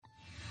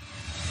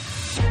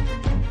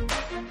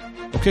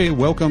Okay,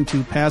 welcome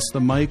to Pass the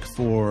Mic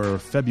for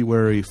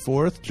February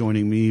 4th.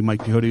 Joining me,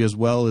 Mike Coyote, as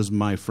well as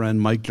my friend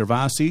Mike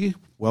Gervasi.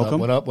 Welcome.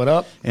 What up, what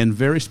up? And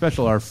very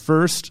special, our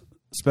first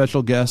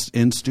special guest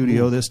in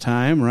studio this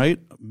time, right?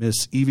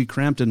 Miss Evie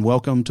Cramton,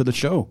 welcome to the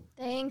show.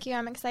 Thank you.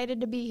 I'm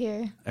excited to be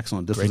here.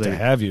 Excellent. Great to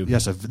have you.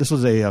 Yes, this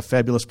was a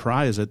fabulous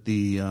prize at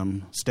the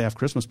staff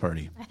Christmas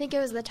party. I think it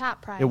was the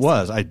top prize. It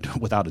was,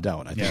 without a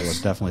doubt. I think it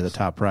was definitely the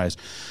top prize.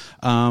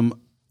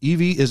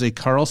 Evie is a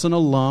Carlson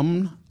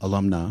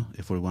alumna,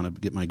 if we want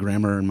to get my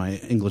grammar and my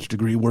English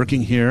degree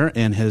working here,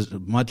 and has,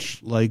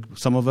 much like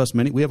some of us,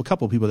 we have a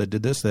couple of people that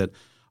did this that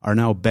are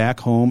now back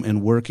home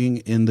and working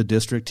in the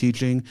district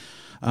teaching.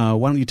 Why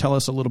don't you tell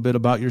us a little bit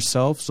about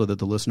yourself so that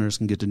the listeners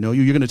can get to know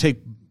you? You're going to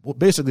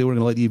basically we're going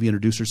to let Evie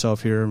introduce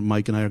herself here.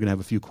 Mike and I are going to have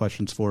a few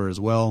questions for her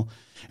as well.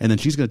 And then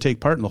she's going to take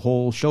part in the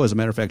whole show. As a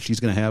matter of fact, she's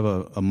going to have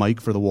a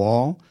mic for the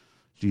wall.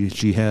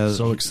 She has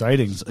so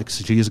exciting.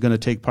 She is going to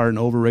take part in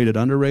overrated,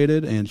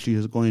 underrated, and she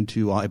is going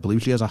to. I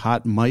believe she has a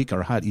hot mic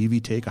or a hot Evie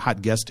take, a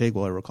hot guest take,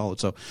 whatever I call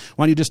it. So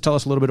why don't you just tell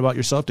us a little bit about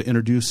yourself to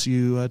introduce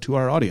you to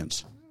our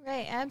audience?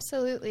 Right,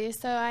 absolutely.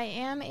 So I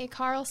am a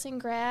Carlson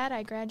grad.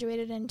 I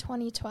graduated in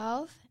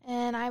 2012,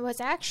 and I was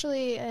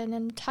actually an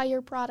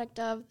entire product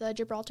of the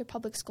Gibraltar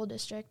Public School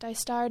District. I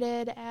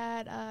started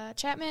at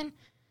Chapman,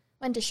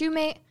 went to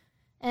Shoemate,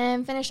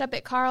 and finished up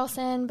at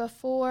Carlson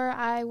before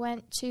I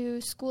went to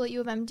school at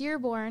U of M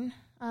Dearborn.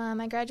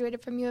 I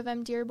graduated from U of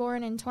M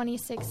Dearborn in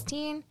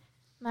 2016.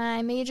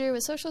 My major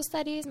was social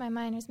studies, my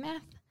minor is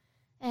math.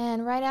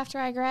 And right after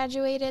I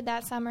graduated,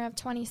 that summer of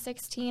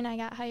 2016, I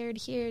got hired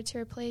here to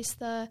replace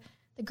the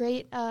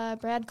great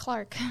Brad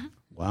Clark.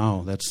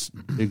 Wow, that's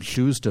big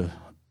shoes to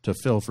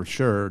fill for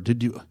sure.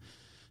 Did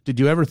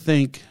you ever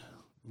think,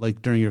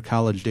 like during your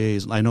college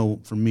days, I know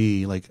for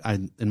me, like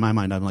in my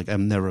mind, I'm like,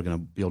 I'm never going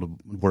to be able to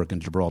work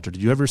in Gibraltar.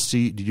 Did you ever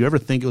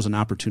think it was an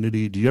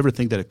opportunity? Did you ever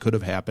think that it could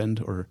have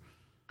happened? Or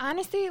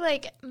honestly,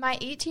 like my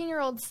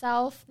 18-year-old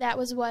self, that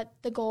was what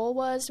the goal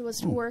was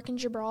to work in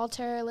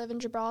Gibraltar, live in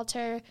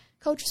Gibraltar,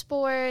 coach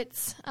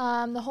sports,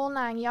 the whole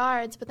 9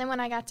 yards. But then when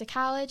I got to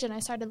college and I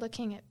started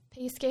looking at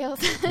pay scales,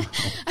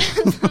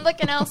 I was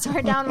looking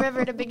elsewhere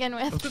downriver to begin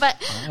with. But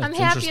I'm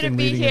happy to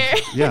be here.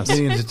 Yes,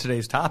 getting into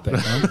today's topic.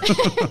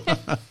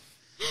 Huh?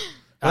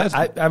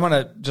 I want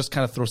to just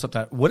kind of throw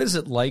something out. What is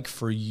it like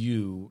for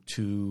you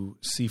to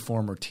see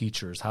former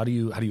teachers? How do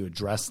you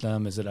address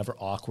them? Is it ever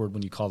awkward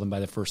when you call them by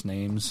their first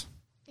names?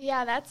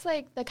 Yeah, that's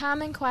like the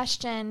common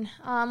question.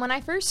 When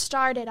I first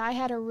started, I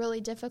had a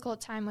really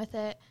difficult time with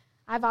it.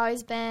 I've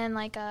always been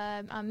like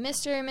a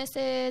Mr.,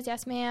 Mrs.,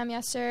 yes ma'am,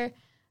 yes sir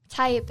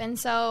type. And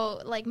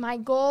so like my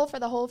goal for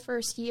the whole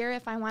first year,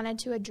 if I wanted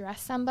to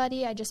address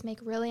somebody, I just make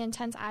really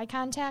intense eye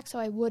contact so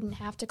I wouldn't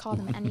have to call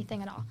them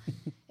anything at all.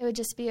 It would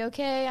just be,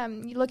 okay,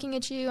 I'm looking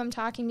at you, I'm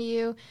talking to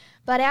you.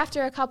 But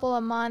after a couple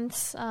of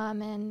months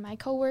and my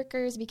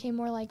coworkers became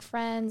more like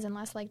friends and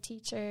less like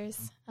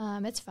teachers,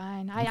 it's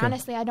fine.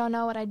 Honestly, I don't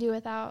know what I'd do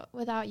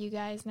without you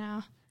guys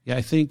now. Yeah,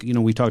 I think,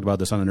 we talked about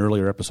this on an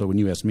earlier episode when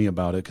you asked me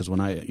about it, because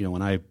when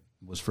I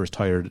was first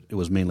hired, it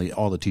was mainly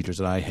all the teachers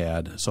that I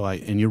had. So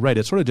and you're right,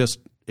 it's sort of just,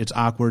 it's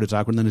awkward,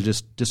 and then it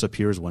just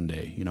disappears one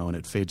day, and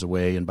it fades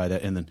away, and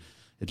then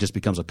it just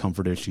becomes a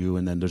comfort issue,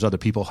 and then there's other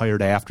people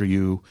hired after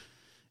you,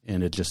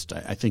 and it just,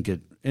 I think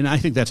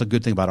that's a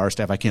good thing about our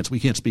staff. We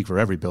can't speak for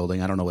every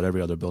building. I don't know what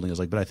every other building is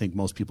like, but I think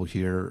most people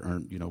here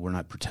aren't, we're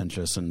not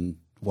pretentious and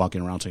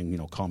walking around saying,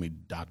 call me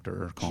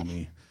doctor, or call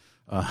me,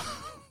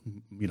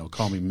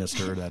 call me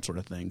mister, that sort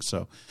of thing.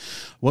 So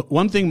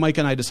one thing Mike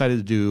and I decided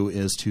to do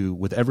is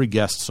with every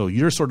guest, so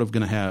you're sort of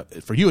going to have,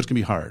 for you it's going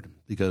to be hard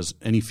because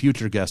any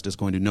future guest is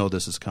going to know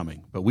this is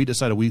coming. But we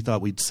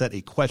thought we'd set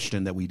a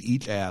question that we'd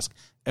each ask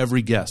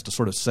every guest to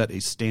sort of set a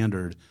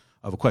standard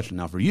of a question.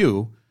 Now for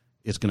you,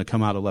 it's going to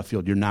come out of left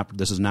field.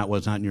 This is not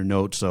what's not in your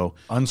notes. So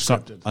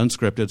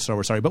unscripted. So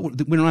we're sorry, but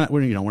we're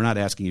not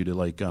asking you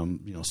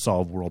to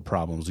solve world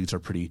problems. These are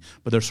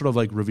but they're sort of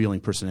like revealing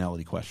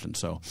personality questions.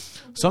 So,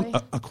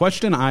 a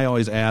question I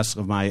always ask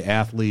of my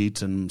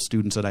athletes and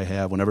students that I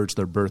have whenever it's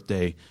their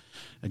birthday.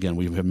 Again,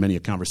 we have many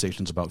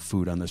conversations about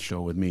food on this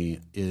show with me.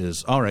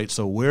 Is all right.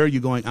 So where are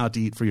you going out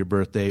to eat for your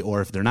birthday?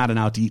 Or if they're not an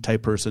out to eat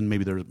type person,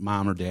 maybe their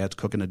mom or dad's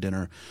cooking a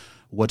dinner.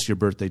 What's your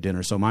birthday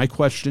dinner? So my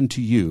question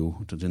to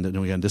you, and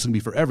again, this can be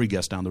for every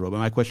guest down the road, but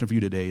my question for you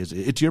today is,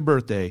 it's your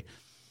birthday.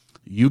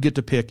 You get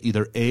to pick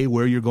either A,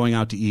 where you're going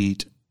out to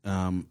eat,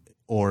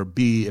 or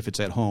B, if it's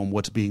at home,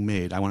 what's being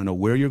made. I want to know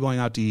where you're going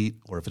out to eat,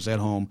 or if it's at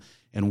home,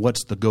 and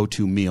what's the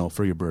go-to meal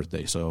for your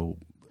birthday. So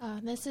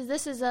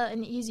this is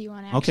an easy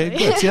one, actually. Okay,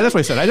 good. See, that's what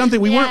I said. I don't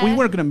think we weren't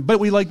going to, but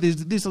we like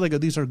these. These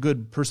are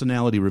good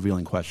personality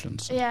revealing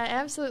questions. Yeah,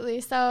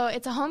 absolutely. So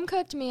it's a home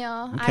cooked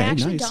meal. Okay, I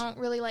actually nice. don't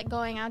really like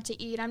going out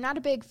to eat. I'm not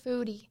a big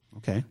foodie.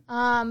 Okay.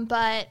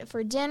 But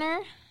for dinner,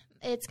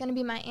 it's going to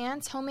be my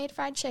aunt's homemade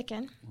fried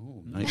chicken.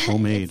 Oh, nice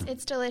homemade.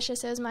 It's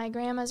delicious. It was my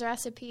grandma's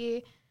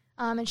recipe,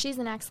 and she's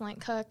an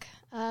excellent cook.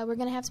 We're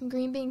going to have some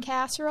green bean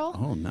casserole.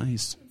 Oh,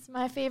 nice. It's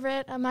my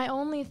favorite, my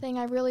only thing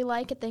I really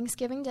like at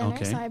Thanksgiving dinner,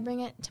 Okay. so I bring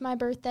it to my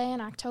birthday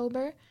in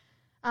October.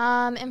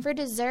 And for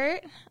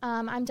dessert,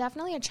 I'm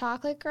definitely a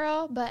chocolate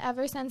girl, but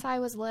ever since I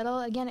was little,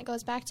 again, it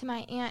goes back to my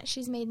aunt.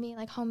 She's made me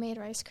like homemade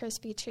Rice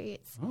Krispie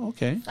treats. Oh,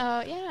 okay.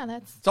 So yeah,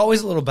 that's. It's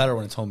always a little better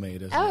when it's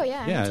homemade, isn't it?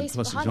 Yeah, Yeah, it tastes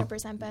plus you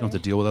 100% don't better. have to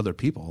deal with other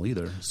people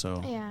either.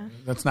 So Yeah.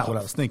 That's not what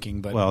I was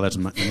thinking, but well, that's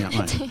mine.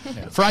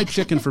 Fried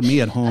chicken for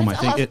me at home, I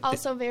think.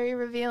 Also very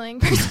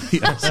revealing.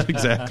 Yes,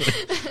 exactly.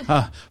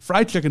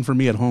 Fried chicken for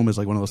me at home is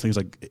like one of those things.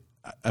 Like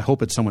I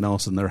hope it's someone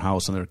else in their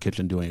house in their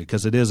kitchen doing it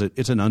because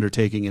it's an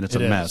undertaking and it's a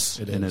mess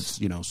and it's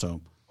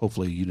so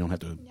hopefully you don't have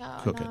to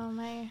cook it.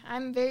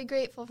 I'm very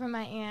grateful for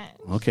my aunt.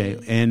 Okay,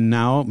 and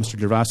now Mr.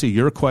 Gervasi,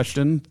 your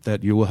question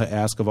that you will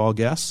ask of all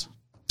guests.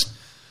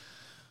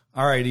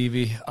 All right,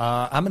 Evie.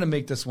 I'm going to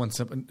make this one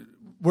simple.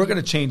 We're going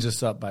to change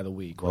this up by the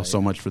week. Well, right? so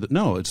much for it's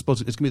going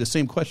to be the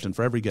same question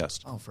for every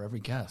guest. Oh, for every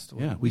guest.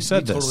 Yeah, we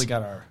said this. Totally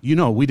got our.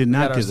 We did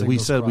not get it. We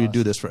said crossed. we'd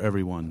do this for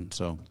everyone.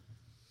 So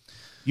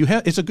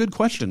it's a good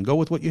question. Go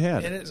with what you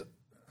had. It is.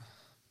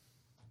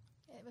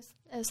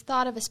 It was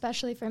thought of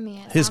especially for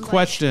me. His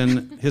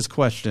question,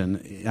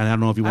 and I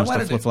don't know if he wants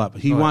to flip flop.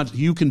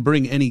 You can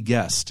bring any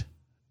guest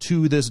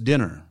to this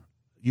dinner.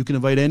 You can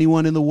invite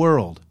anyone in the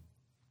world.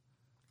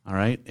 All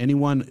right,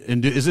 anyone.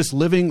 And is this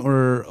living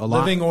or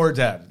alive? Living or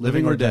dead.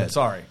 Living or dead.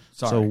 Sorry.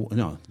 So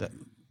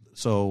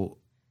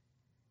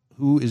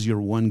who is your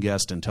one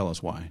guest, and tell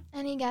us why?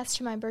 Any guest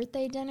to my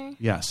birthday dinner?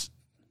 Yes.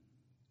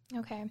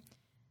 Okay.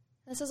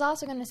 This is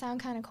also going to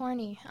sound kind of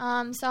corny.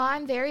 So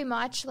I'm very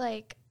much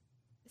like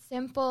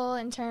simple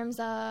in terms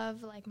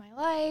of like my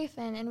life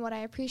and what I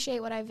appreciate,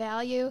 what I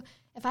value.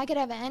 If I could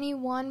have any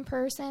one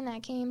person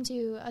that came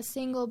to a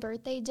single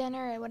birthday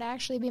dinner, it would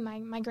actually be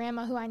my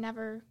grandma, who I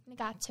never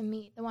got to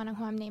meet, the one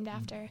who I'm named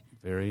after.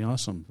 Very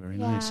awesome. Very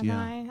nice.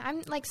 Yeah.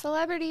 I'm like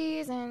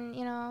celebrities, and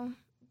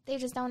they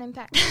just don't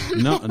impact.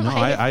 No.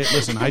 I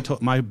listen. I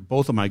told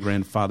both of my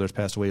grandfathers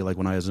passed away like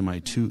when I was in my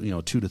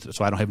 2 to 3.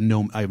 So I have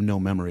no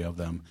memory of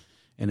them,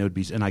 and it would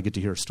be. And I get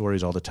to hear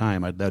stories all the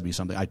time. That'd be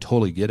something I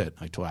totally get it.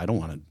 I don't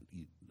want to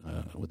eat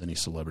with any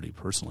celebrity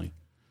personally.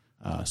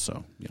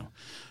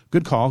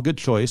 Good call, good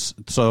choice.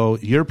 So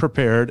you're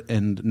prepared,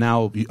 and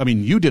now,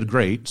 you did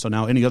great. So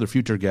now any other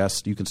future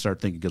guests, you can start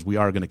thinking, because we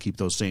are going to keep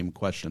those same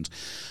questions.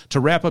 To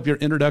wrap up your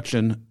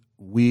introduction,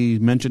 we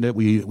mentioned it.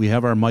 We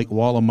have our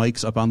wall of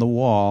mics up on the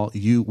wall.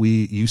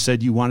 You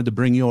said you wanted to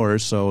bring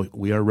yours, so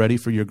we are ready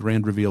for your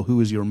grand reveal.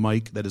 Who is your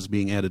mic that is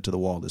being added to the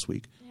wall this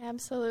week?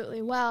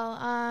 Absolutely.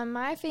 Well,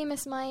 my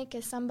famous mic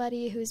is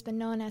somebody who's been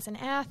known as an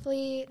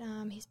athlete.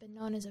 He's been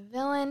known as a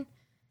villain.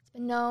 He's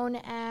been known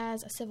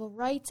as a civil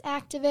rights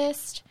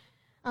activist.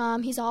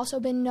 He's also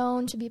been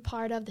known to be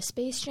part of the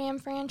Space Jam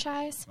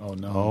franchise. Oh,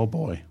 no. Oh,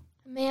 boy.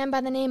 A man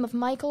by the name of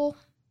Michael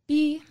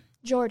B.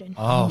 Jordan.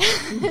 Oh.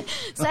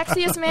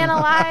 Sexiest man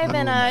alive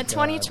in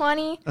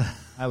 2020.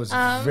 I was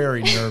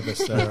very nervous,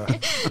 Sarah.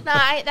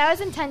 That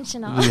was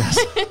intentional. Yes.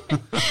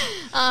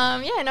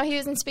 He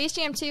was in Space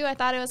Jam 2. I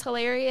thought it was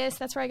hilarious.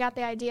 That's where I got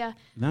the idea.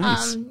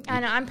 Nice.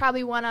 And I'm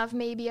probably one of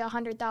maybe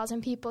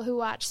 100,000 people who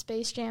watched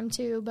Space Jam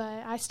 2,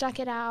 but I stuck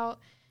it out.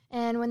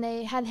 And when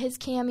they had his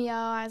cameo,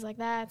 I was like,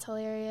 that's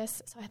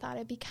hilarious. So I thought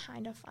it'd be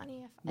kind of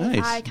funny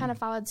if I kind of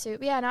followed suit.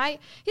 But yeah,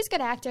 he's a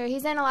good actor.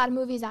 He's in a lot of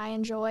movies I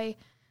enjoy.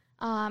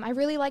 I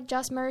really like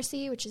Just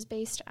Mercy, which is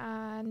based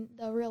on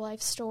the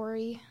real-life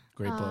story.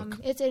 Great book.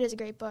 It is a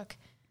great book.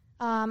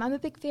 I'm a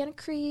big fan of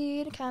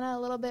Creed, kind of a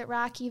little bit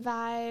Rocky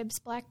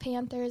vibes. Black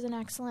Panther is an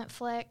excellent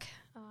flick.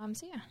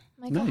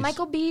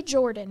 Michael B.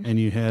 Jordan. And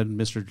you had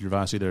Mr.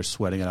 Gervasi there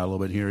sweating it out a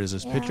little bit. Here is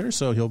his picture,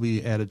 so he'll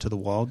be added to the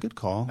wall. Good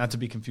call. Not to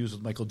be confused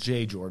with Michael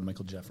J. Jordan,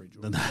 Michael Jeffrey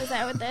Jordan. Is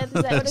that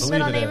what his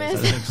middle name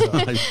is?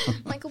 I think so.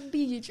 Michael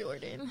B.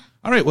 Jordan.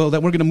 All right, well,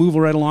 we're going to move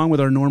right along with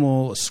our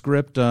normal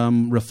script.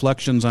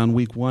 Reflections on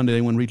week one. Did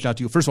anyone reach out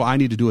to you? First of all, I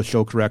need to do a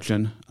show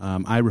correction.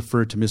 I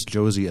referred to Miss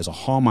Josie as a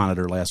hall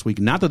monitor last week.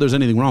 Not that there's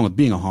anything wrong with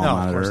being a hall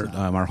monitor.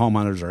 Our hall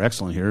monitors are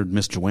excellent here.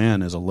 Miss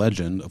Joanne is a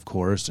legend, of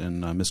course,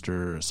 and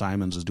Mr.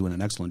 Simons is doing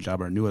an excellent job,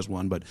 our newest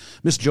one. But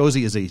Miss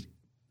Josie is a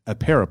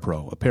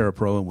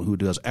parapro who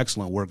does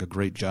excellent work, a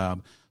great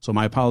job. So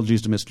my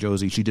apologies to Miss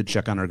Josie. She did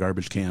check on our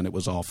garbage can. It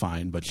was all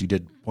fine, but she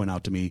did point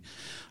out to me.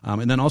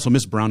 And then also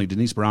Miss Browning,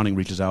 Denise Browning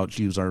reaches out.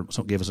 She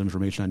gave us some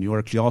information on New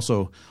York. She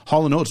also,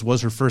 Hall & Oates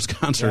was her first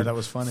concert. Yeah, that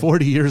was funny.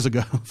 40 years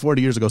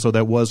ago. So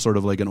that was sort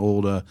of like an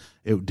old,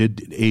 it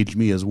did age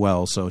me as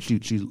well. So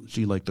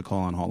she liked the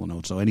call on Hall &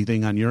 Oates. So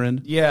anything on your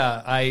end?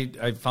 Yeah,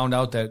 I found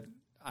out that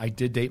I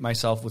did date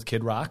myself with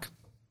Kid Rock.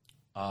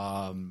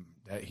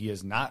 That he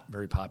is not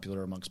very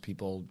popular amongst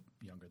people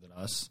younger than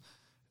us,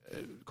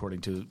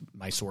 according to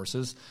my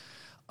sources.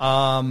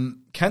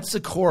 Kent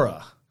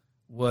Sikora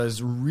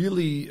was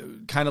really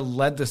kind of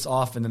led this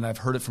off, and then I've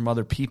heard it from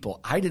other people.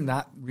 I did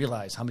not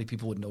realize how many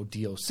people would know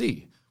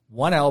DOC.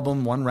 One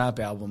album, one rap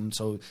album.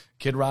 So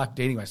Kid Rock,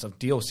 dating myself.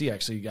 DOC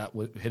actually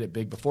hit it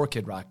big before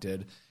Kid Rock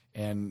did,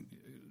 and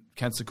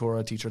Kent Sikora,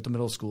 a teacher at the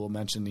middle school,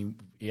 mentioned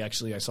he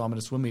actually, I saw him at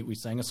a swim meet. We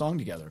sang a song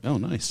together. Oh,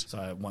 nice. So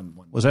I won.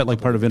 Was that like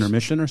part of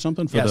intermission or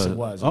something? Yes, it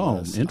was.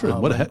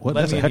 Interesting.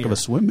 That's a heck of a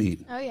swim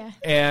meet. Oh, yeah.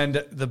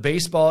 And the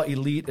baseball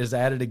elite is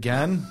at it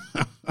again.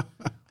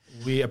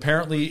 We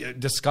apparently,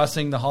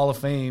 discussing the Hall of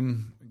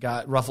Fame,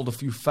 got ruffled a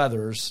few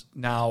feathers.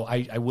 Now,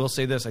 I will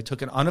say this. I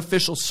took an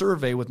unofficial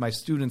survey with my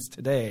students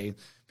today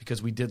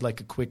because we did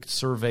like a quick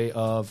survey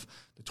of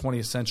the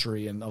 20th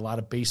century, and a lot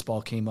of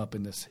baseball came up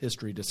in this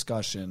history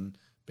discussion,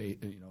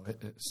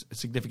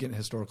 significant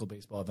historical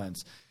baseball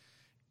events.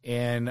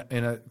 And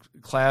in a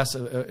class,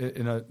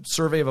 in a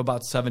survey of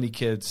about 70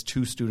 kids,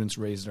 2 students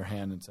raised their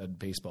hand and said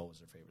baseball was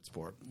their favorite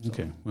sport. So,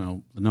 okay,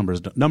 well, the numbers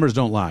don't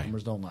lie.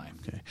 Numbers don't lie.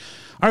 Okay.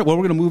 All right, well,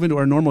 we're going to move into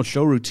our normal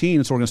show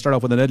routine. So we're going to start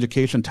off with an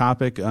education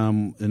topic,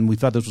 and we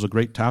thought this was a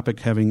great topic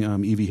having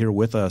Evie here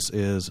with us,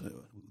 is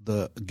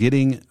the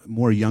getting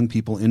more young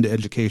people into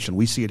education.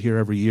 We see it here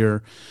every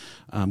year.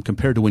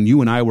 Compared to when you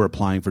and I were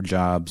applying for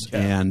jobs,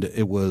 and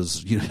it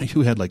was,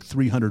 you had like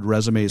 300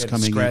 resumes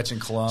coming. Scratch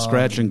and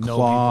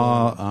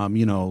claw.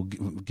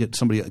 Get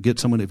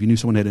someone, if you knew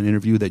someone had an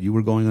interview that you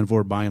were going on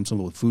for, buy them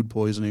something with food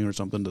poisoning or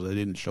something that they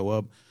didn't show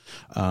up.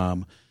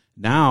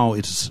 Now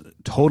it's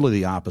totally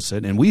the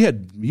opposite. And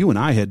you and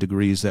I had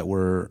degrees that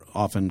were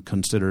often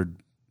considered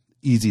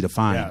easy to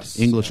find. Yes,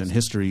 English and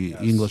history,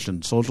 English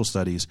and social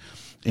studies.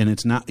 And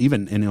it's not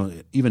even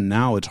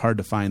now it's hard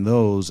to find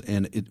those.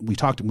 And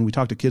when we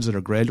talk to kids that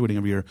are graduating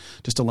every year,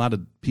 just a lot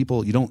of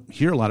people, you don't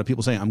hear a lot of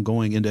people saying, I'm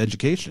going into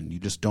education. You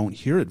just don't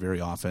hear it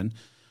very often.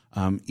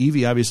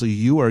 Evie, obviously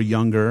you are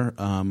younger.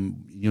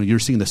 You're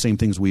seeing the same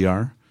things we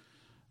are.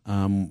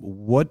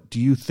 What do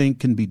you think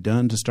can be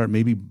done to start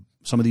maybe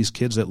some of these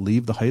kids that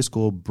leave the high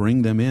school,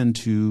 bring them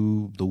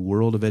into the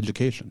world of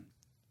education?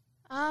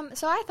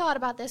 So I thought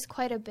about this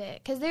quite a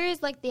bit, because there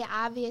is like the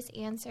obvious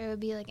answer would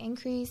be like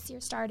increase your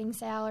starting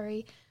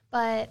salary,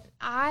 but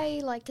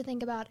I like to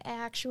think about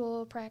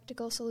actual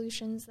practical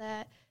solutions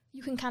that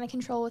you can kind of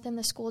control within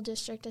the school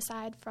district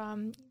aside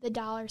from the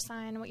dollar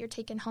sign and what you're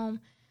taking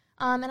home.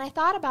 And I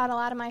thought about a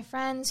lot of my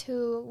friends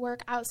who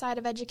work outside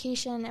of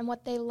education and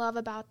what they love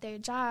about their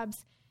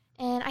jobs,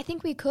 and I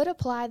think we could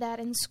apply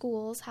that in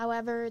schools.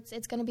 However,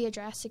 it's going to be a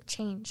drastic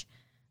change.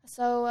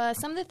 So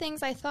some of the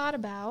things I thought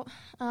about,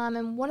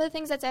 and one of the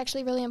things that's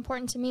actually really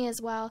important to me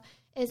as well,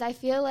 is I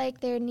feel like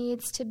there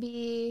needs to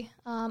be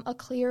a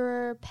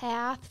clearer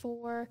path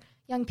for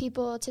young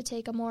people to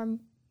take a more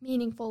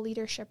meaningful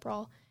leadership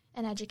role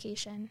in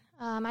education.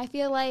 I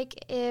feel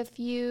like if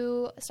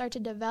you start to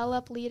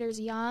develop leaders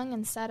young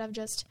instead of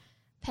just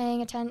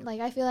paying attention,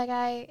 like I feel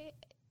like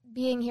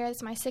being here,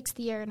 it's my 6th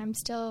year, and I'm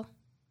still,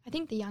 I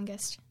think, the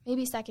youngest,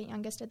 maybe second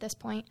youngest at this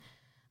point.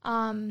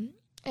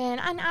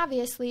 And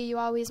obviously, you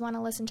always want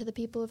to listen to the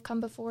people who've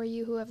come before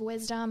you who have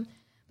wisdom.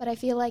 But I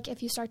feel like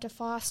if you start to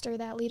foster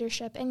that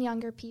leadership in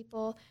younger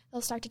people,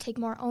 they'll start to take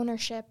more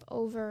ownership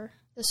over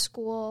the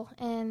school,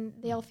 and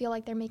they'll feel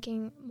like they're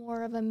making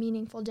more of a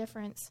meaningful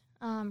difference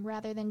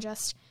rather than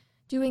just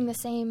doing the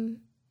same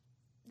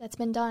that's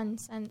been done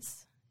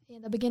since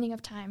the beginning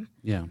of time.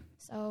 Yeah.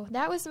 So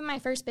that was my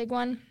first big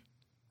one.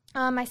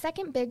 My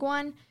second big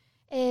one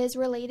is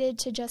related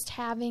to just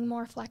having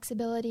more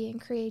flexibility and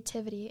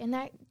creativity. And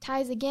that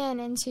ties again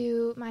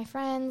into my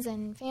friends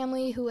and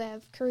family who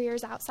have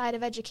careers outside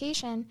of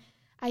education.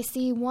 I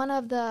see one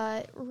of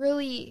the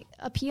really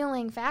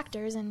appealing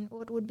factors, and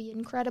what would be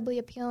incredibly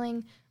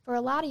appealing for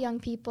a lot of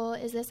young people,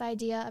 is this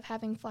idea of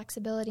having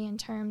flexibility in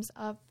terms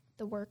of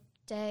the work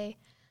day,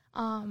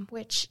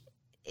 which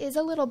is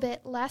a little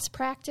bit less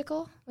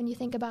practical when you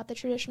think about the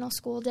traditional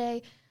school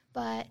day,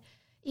 but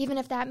even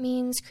if that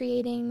means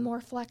creating more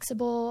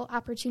flexible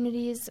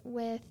opportunities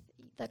with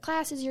the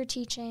classes you're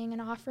teaching and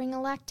offering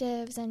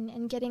electives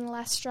and getting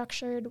less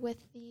structured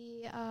with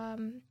the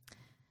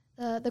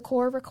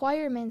core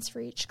requirements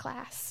for each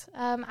class.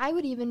 I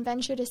would even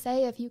venture to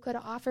say if you could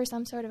offer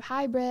some sort of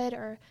hybrid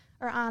or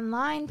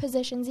online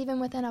positions even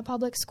within a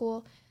public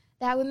school,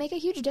 that would make a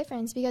huge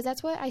difference, because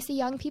that's what I see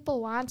young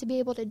people want to be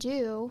able to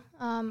do,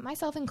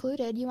 myself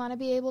included. You want to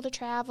be able to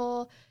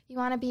travel. You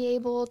want to be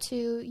able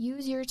to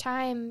use your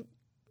time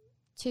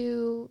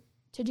to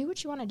do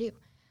what you want to do,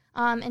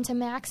 and to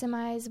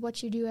maximize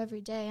what you do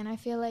every day. And I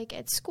feel like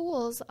at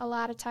schools, a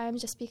lot of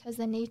times, just because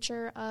the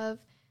nature of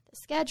the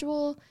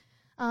schedule,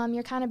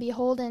 you're kind of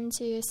beholden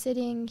to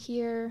sitting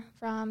here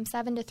from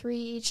 7 to 3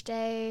 each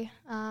day,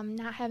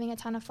 not having a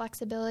ton of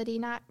flexibility,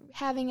 not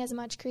having as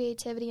much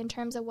creativity in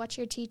terms of what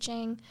you're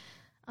teaching.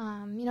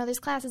 There's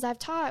classes I've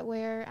taught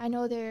where I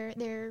know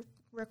they're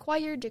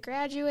required to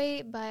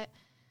graduate, but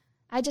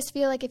I just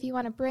feel like if you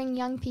want to bring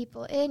young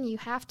people in, you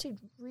have to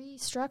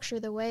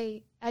restructure the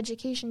way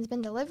education's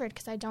been delivered,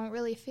 because I don't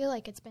really feel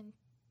like it's been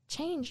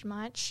changed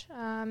much.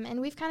 And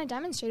we've kind of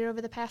demonstrated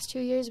over the past 2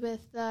 years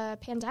with the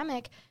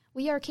pandemic,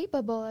 we are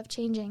capable of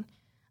changing,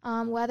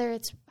 whether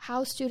it's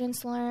how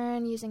students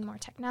learn, using more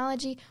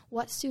technology,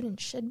 what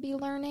students should be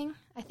learning.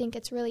 I think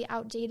it's really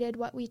outdated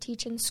what we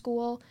teach in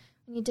school.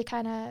 We need to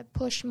kind of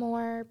push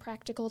more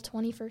practical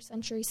 21st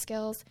century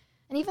skills.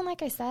 And even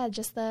like I said,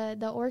 just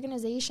the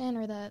organization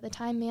or the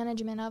time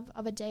management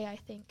of a day, I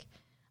think.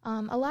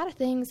 A lot of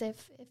things,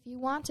 if you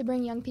want to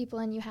bring young people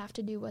in, you have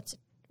to do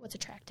what's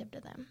attractive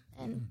to them,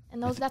 and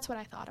that's what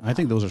I thought about. I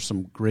think those are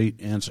some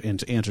great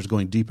answers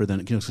going deeper than,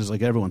 because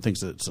like everyone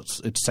thinks that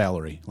it's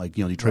salary, like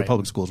Detroit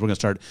public schools, we're going to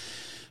start.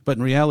 But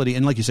in reality,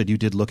 and like you said, you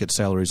did look at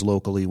salaries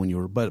locally when you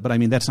were, but I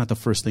mean, that's not the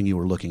first thing you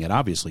were looking at.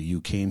 Obviously,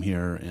 you came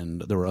here,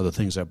 and there were other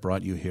things that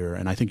brought you here.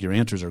 And I think your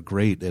answers are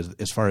great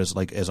as far as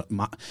like and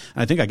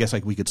I guess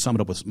we could sum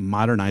it up with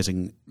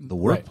modernizing the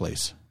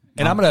workplace.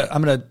 Right. And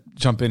I'm gonna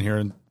jump in here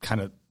and kind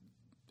of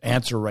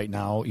answer right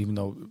now, even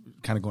though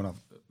kind of going off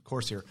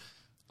course here.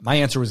 My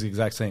answer was the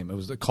exact same. It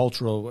was the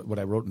cultural. What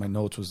I wrote in my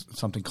notes was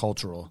something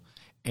cultural,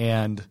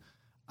 and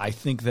I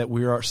think that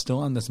we are still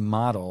on this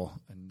model.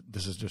 And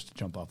this is just to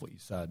jump off what you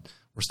said.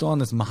 We're still on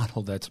this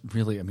model that's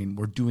really, I mean,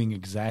 we're doing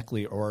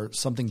exactly or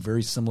something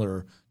very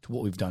similar to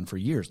what we've done for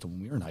years, to when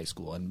we were in high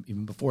school and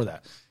even before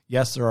that.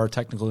 Yes, there are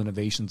technical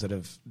innovations that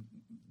have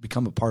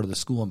become a part of the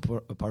school and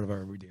a part of our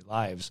everyday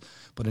lives,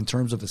 but in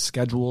terms of the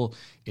schedule,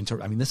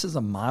 this is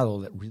a model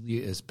that really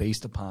is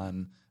based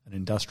upon an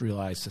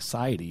industrialized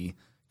society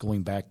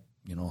going back,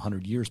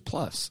 100 years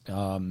plus,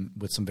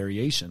 with some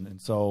variation.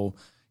 And so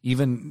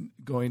even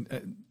going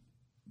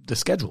the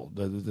schedule,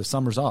 the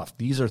summers off,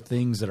 these are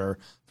things that are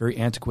very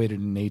antiquated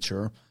in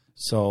nature.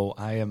 So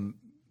I am,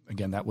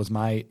 again, that was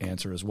my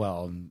answer as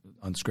well. And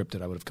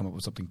unscripted, I would have come up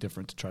with something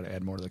different to try to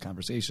add more to the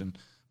conversation.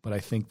 But I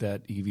think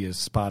that Evie is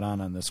spot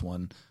on this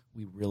one.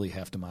 We really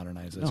have to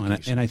modernize education. No,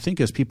 and I think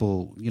as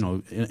people,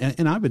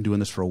 and I've been doing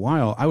this for a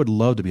while, I would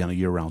love to be on a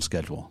year-round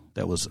schedule.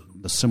 That was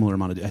the similar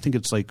amount of – I think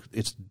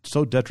it's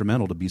so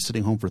detrimental to be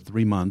sitting home for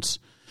 3 months.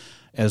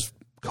 As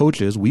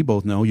coaches, we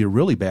both know you're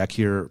really back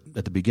here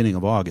at the beginning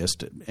of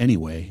August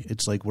anyway.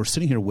 It's like we're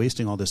sitting here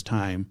wasting all this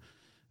time.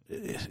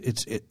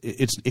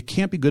 It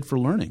can't be good for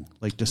learning.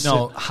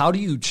 How do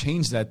you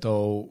change that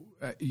though?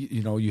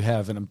 You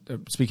have, and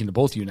I'm speaking to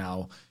both of you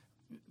now,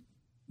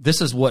 this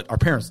is what our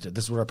parents did.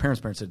 This is what our parents'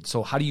 did.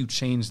 So how do you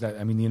change that?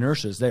 I mean, the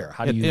inertia is there.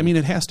 How do you?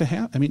 It has to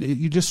happen.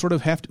 You just sort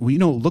of have to.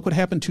 Look what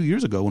happened 2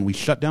 years ago when we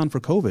shut down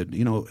for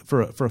COVID.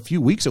 For a few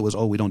weeks it was,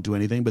 we don't do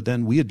anything. But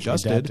then we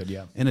adjusted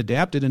and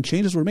adapted, and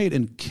changes were made.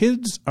 And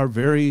kids are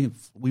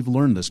we've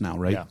learned this now,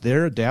 right? Yeah.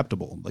 They're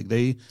adaptable.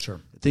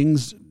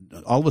 Things.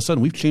 All of a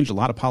sudden, we've changed a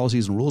lot of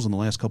policies and rules in the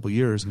last couple of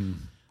years.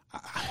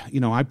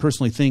 I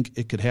personally think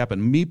it could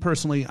happen. Me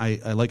personally,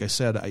 I like I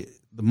said,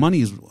 the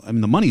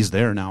money's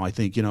there now. I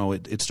think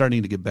it's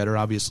starting to get better.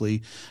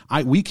 Obviously,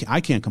 I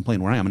can't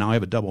complain where I am now. I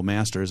have a double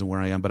master's and where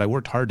I am, but I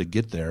worked hard to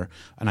get there.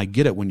 And I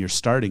get it when you're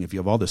starting. If you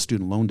have all this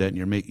student loan debt and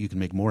you can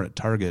make more at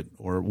Target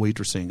or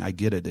waitressing, I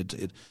get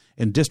it.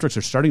 And districts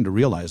are starting to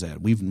realize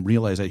that. We've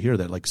realized that here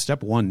that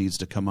step one needs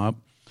to come up.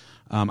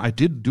 I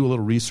did do a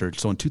little research.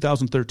 So in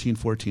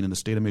 2013-14 in the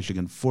state of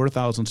Michigan,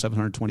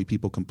 4,720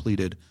 people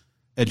completed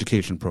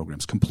education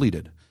programs.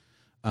 Completed.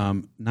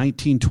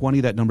 1920,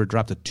 that number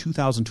dropped to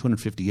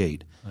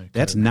 2,258.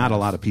 That's not a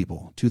lot of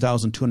people.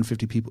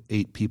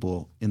 2,258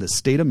 people in the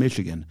state of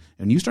Michigan.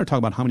 And you start talking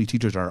about how many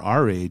teachers are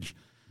our age,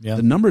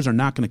 the numbers are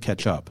not going to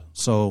catch up.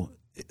 So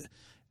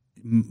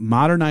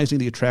modernizing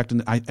the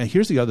attractiveness.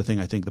 Here's the other thing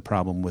I think the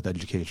problem with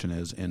education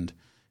is, and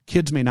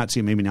kids may not see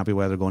it, maybe not be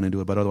why they're going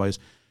into it, but otherwise,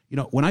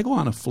 when I go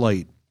on a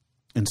flight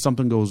and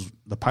something goes,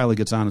 the pilot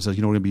gets on and says,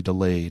 we're going to be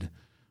delayed,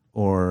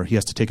 or he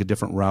has to take a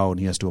different route and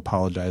he has to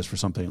apologize for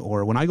something.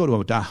 Or when I go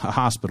to a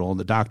hospital and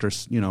the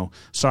doctor's,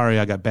 sorry,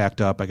 I got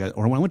backed up.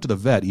 Or when I went to the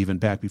vet even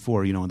back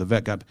before, and the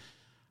vet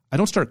I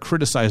don't start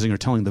criticizing or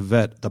telling the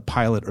vet, the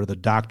pilot, or the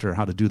doctor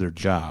how to do their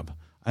job.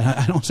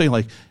 I don't say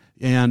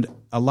and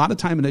a lot of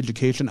time in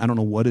education, I don't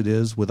know what it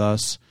is with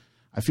us.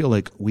 I feel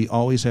like we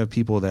always have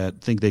people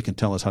that think they can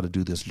tell us how to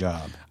do this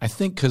job. I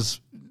think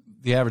because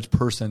the average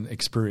person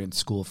experienced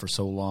school for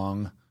so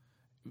long,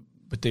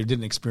 but they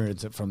didn't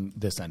experience it from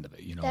this end of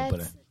it,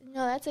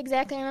 That's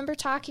exactly. I remember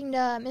talking to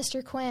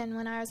Mr. Quinn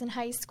when I was in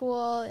high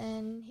school,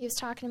 and he was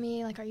talking to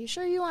me are you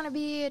sure you want to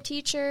be a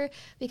teacher?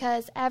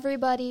 Because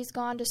everybody's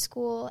gone to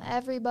school,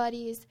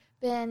 everybody's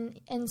been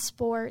in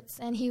sports,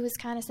 and he was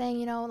kind of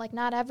saying,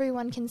 not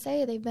everyone can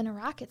say they've been a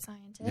rocket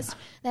scientist. Yeah.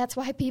 That's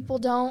why people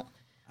don't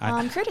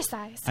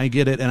criticize. I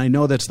get it, and I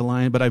know that's the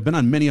line, but I've been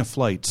on many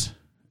flights.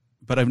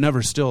 But I've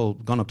never still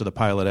gone up to the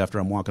pilot after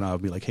I'm walking out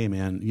and be like, hey,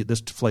 man, this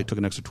flight took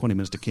an extra 20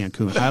 minutes to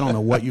Cancun. I don't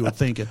know what you were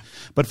thinking.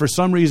 But for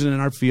some reason in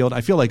our field,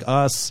 I feel like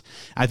I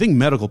think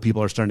medical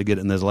people are starting to get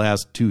it in these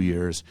last 2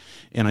 years.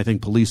 And I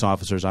think police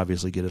officers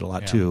obviously get it a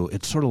lot too.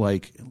 It's sort of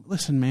like,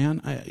 listen, man,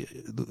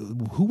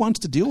 who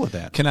wants to deal with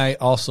that? Can I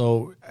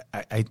also,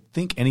 I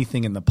think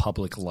anything in the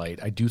public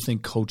light, I do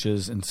think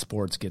coaches in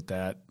sports get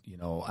that.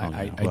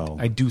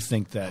 I do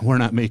think that we're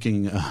not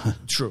making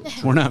true.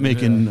 We're not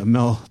making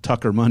Mel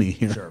Tucker money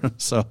here. Sure.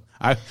 So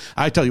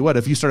I tell you what,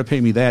 if you started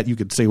paying me that, you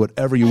could say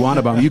whatever you want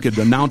about me. You could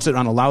announce it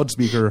on a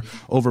loudspeaker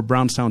over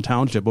Brownstown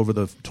Township over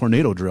the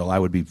tornado drill. I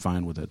would be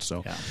fine with it.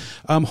 So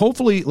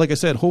hopefully, like I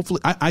said,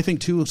 I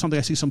think too, something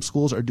I see some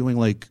schools are doing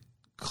like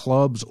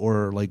clubs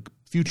or like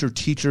future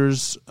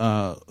teachers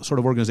sort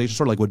of organizations,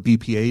 sort of like what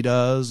BPA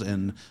does,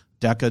 and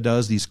DECA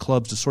does, these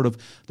clubs to sort of,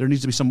 there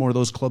needs to be some more of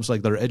those clubs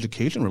like that are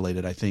education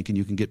related, I think, and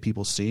you can get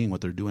people seeing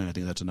what they're doing. I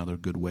think that's another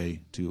good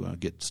way to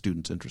get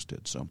students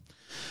interested. So,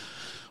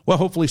 well,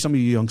 hopefully some of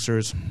you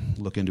youngsters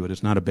look into it.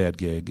 It's not a bad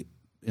gig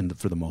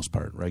for the most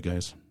part, right,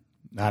 guys?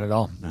 Not at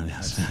all.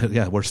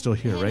 Yeah, we're still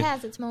here, right? It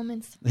has its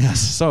moments. Yes.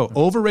 So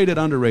overrated,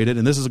 underrated,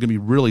 and this is going to be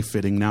really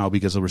fitting now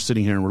because we're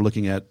sitting here and we're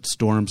looking at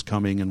storms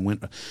coming and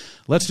winter.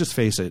 Let's just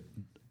face it,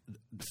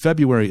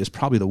 February is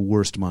probably the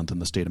worst month in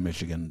the state of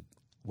Michigan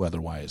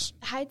weather-wise.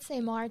 I'd say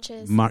March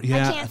is.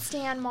 Yeah. I can't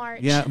stand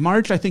March. Yeah,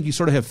 March, I think you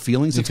sort of have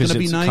feelings it's going to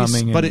be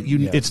nice, but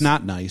it's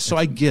not nice. So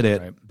I get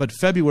it. Right. But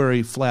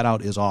February, flat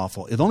out, is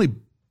awful. The only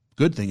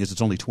good thing is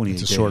it's only 28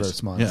 days. It's the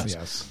shortest month,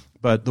 yes.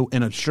 But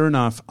sure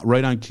enough,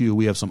 right on cue,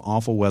 we have some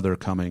awful weather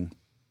coming.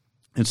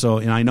 And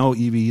I know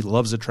Evie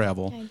loves to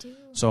travel. I do.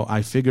 So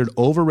I figured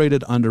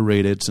overrated,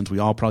 underrated, since we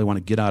all probably want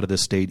to get out of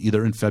this state,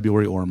 either in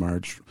February or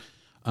March.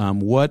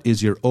 What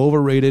is your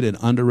overrated and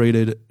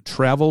underrated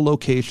travel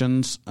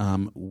locations?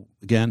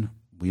 Again,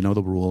 we know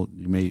the rule.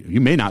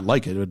 You may not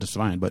like it, it's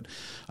fine. But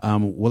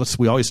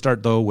we always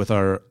start, though, with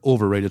our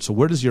overrated. So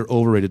where does your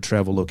overrated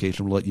travel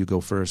location? We'll let you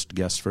go first,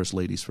 guests first,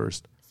 ladies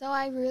first. So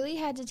I really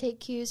had to take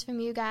cues from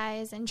you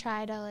guys and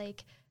try to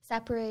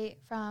separate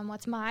from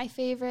what's my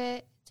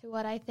favorite to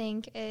what I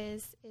think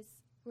is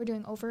we're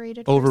doing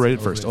overrated.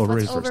 Overrated first.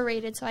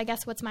 Overrated. So I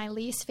guess what's my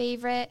least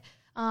favorite.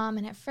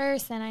 And at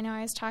first, then I know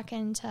I was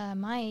talking to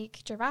Mike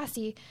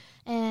Gervasi,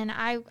 and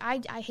I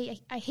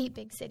hate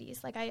big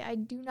cities. I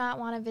do not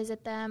want to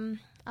visit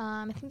them.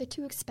 I think they're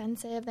too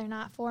expensive. They're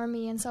not for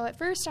me. And so at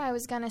first I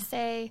was gonna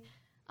say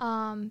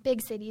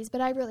big cities,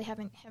 but I really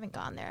haven't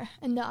gone there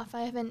enough.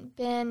 I haven't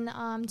been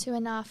to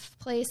enough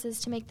places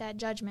to make that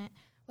judgment.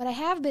 What I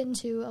have been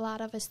to a lot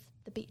of is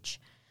the beach.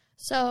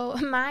 So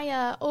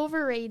my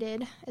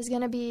overrated is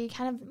going to be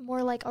kind of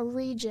more like a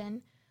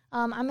region.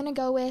 I'm going to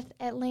go with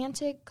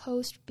Atlantic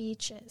Coast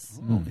beaches.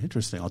 Oh,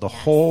 interesting.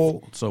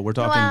 Whole, so we're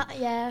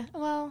talking.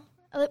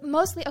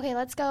 Mostly, okay,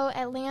 let's go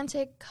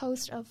Atlantic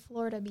coast of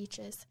Florida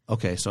beaches.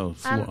 Okay, so.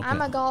 I'm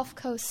a Gulf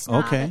Coast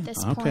snob at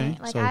this point.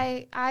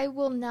 I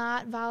will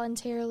not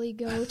voluntarily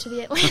go to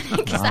the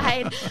Atlantic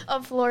side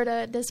of Florida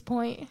at this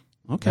point.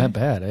 Okay. Not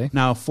bad, eh?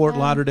 Now, Fort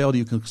Lauderdale, do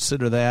you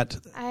consider that?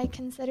 I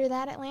consider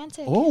that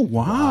Atlantic. Oh,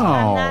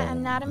 wow.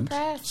 I'm not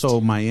impressed.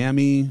 So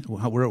Miami,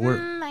 where?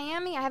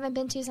 Miami, I haven't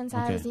been to since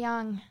I was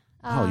young.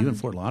 You in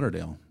Fort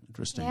Lauderdale.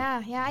 Interesting.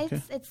 Yeah.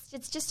 Okay.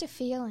 It's just a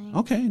feeling.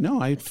 Okay, no,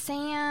 the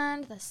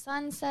sand, the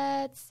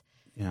sunsets,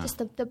 just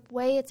the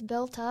way it's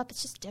built up.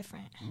 It's just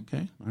different.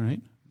 Okay, all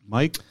right,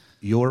 Mike,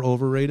 you're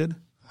overrated.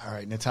 All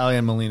right, Natalia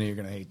and Melina, you're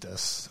gonna hate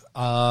this.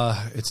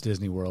 It's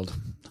Disney World.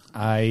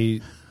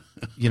 We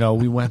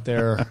went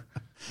there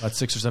about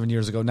 6 or 7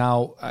 years ago.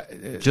 Now,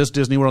 just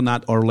Disney World,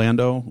 not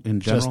Orlando in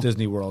general. Just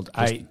Disney World.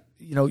 At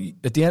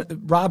the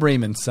end, Rob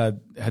Raymond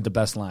had the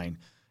best line.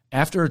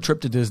 After a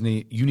trip to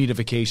Disney, you need a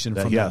vacation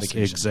from that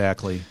vacation.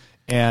 Exactly.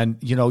 And,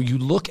 you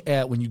look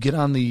at when you get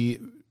on the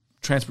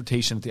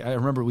transportation. I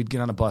remember we'd get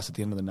on a bus at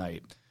the end of the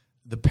night.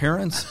 The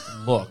parents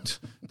looked,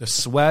 the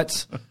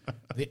sweat,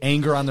 the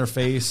anger on their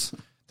face,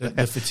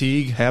 the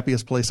fatigue.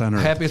 Happiest place on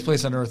earth. Happiest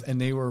place on earth.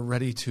 And they were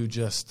ready to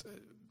just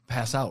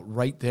pass out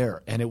right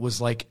there. And it was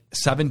like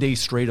 7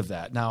 days straight of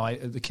that. Now,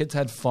 the kids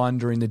had fun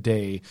during the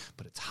day,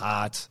 but it's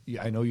hot.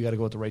 I know you got to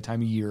go at the right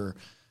time of year.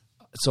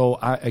 So,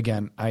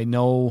 I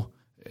know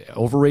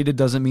overrated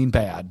doesn't mean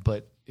bad,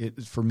 but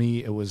for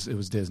me, it was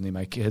Disney.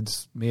 My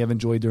kids may have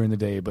enjoyed during the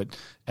day, but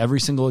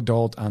every single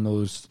adult on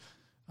those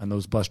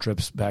bus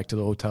trips back to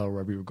the hotel or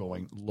wherever we were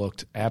going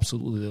looked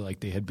absolutely like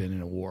they had been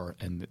in a war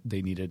and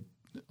they needed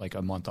like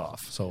a month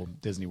off. So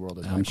Disney World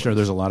is. I'm sure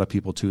there's a lot of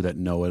people too that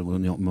know it.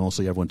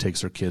 Mostly everyone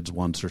takes their kids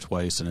once or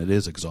twice, and it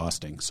is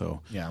exhausting.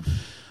 So yeah.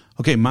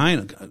 Okay,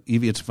 mine,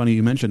 Evie, it's funny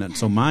you mentioned it.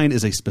 So mine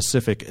is a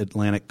specific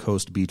Atlantic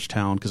Coast beach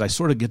town because I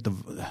sort of get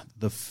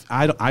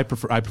I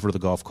prefer the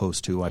Gulf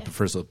Coast too. I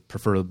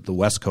prefer the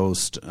West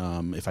Coast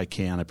if I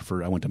can.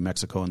 I went to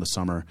Mexico in the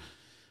summer.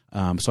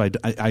 So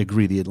I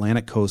agree. The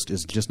Atlantic Coast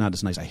is just not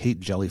as nice. I hate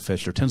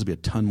jellyfish. There tends to be a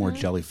ton more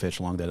jellyfish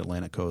along that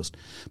Atlantic Coast.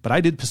 But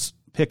I did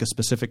pick a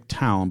specific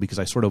town because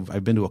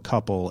I've been to a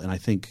couple, and I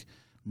think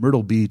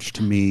Myrtle Beach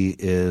to me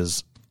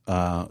is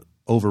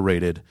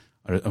overrated.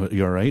 Are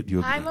you all right?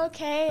 I'm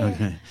okay.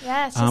 Okay.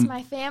 Yeah, it's just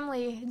my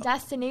family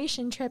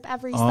destination trip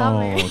every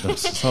summer.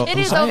 It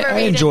is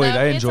overrated.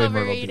 I enjoyed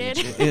Myrtle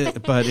Beach.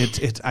 But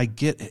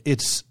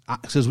it's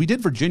because we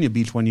did Virginia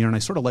Beach one year, and I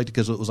sort of liked it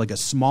because it was like a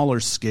smaller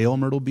scale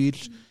Myrtle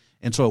Beach,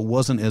 and so it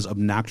wasn't as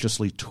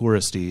obnoxiously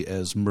touristy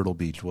as Myrtle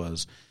Beach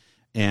was.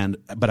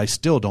 But I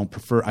still don't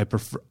prefer.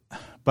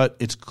 But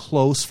it's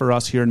close for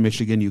us here in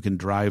Michigan. You can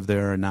drive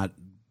there, and not.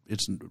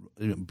 It's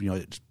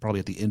it's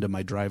probably at the end of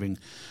my driving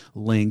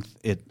length.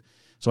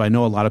 So I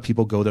know a lot of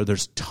people go there.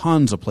 There's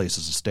tons of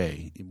places to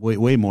stay,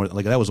 way more.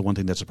 Like that was the one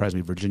thing that surprised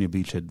me. Virginia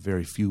Beach had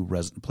very few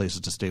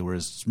places to stay,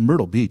 whereas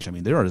Myrtle Beach,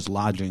 there is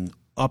lodging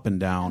up and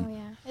down. Oh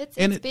yeah,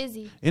 it's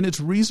busy, and it's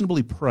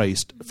reasonably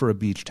priced for a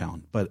beach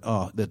town. But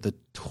the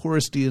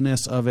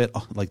touristiness of it,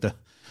 like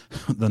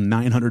the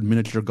 900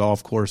 miniature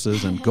golf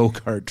courses and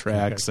go-kart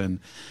tracks and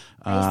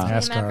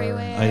Ice cream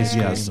everywhere.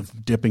 yes,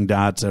 dipping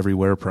dots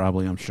everywhere,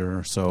 probably, I'm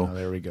sure. So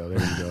there we go.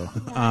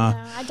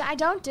 I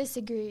don't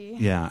disagree.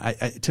 Yeah,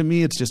 to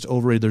me, it's just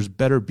overrated. There's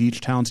better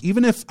beach towns.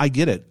 Even if I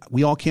get it,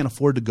 we all can't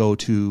afford to go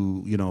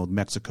to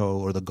Mexico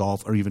or the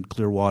Gulf or even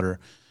Clearwater.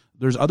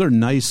 There's other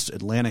nicer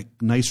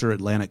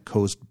Atlantic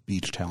coast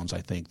beach towns,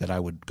 I think, that I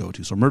would go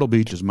to. So Myrtle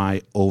Beach is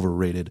my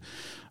overrated,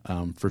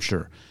 for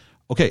sure.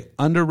 Okay,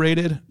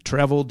 underrated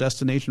travel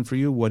destination for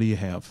you. What do you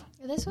have?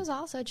 This was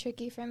also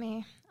tricky for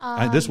me.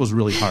 This was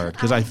really hard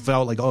because I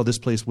felt like, this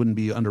place wouldn't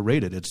be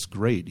underrated. It's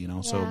great,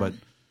 So, but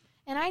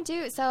and I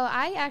do. So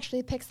I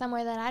actually picked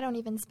somewhere that I don't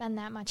even spend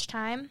that much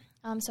time.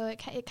 So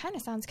it kind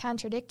of sounds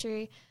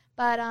contradictory,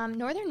 but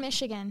Northern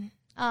Michigan.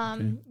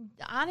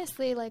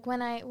 Honestly, like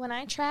when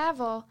I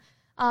travel,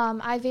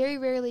 I very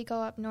rarely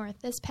go up north.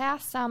 This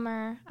past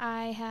summer,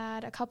 I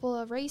had a couple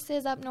of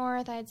races up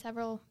north. I had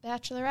several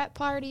bachelorette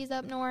parties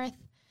up north.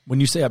 When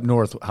you say up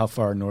north, how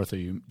far north do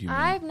you mean?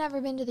 I've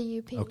never been to the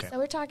UP. Okay. So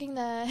we're talking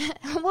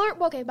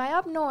by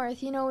up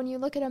north, when you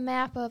look at a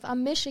map of a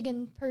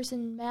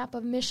map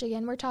of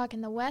Michigan, we're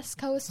talking the west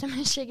coast of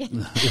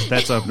Michigan.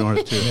 That's up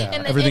north too.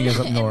 Yeah, everything is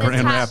up north.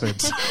 Grand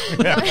Rapids.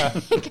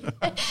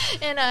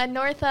 And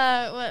north,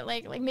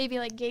 maybe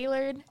like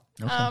Gaylord.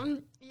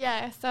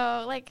 Okay. So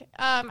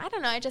I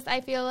don't know.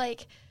 I feel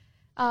like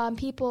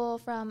people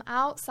from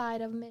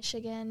outside of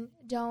Michigan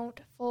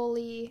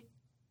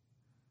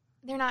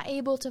they're not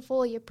able to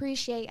fully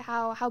appreciate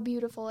how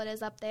beautiful it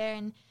is up there.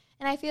 And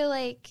I feel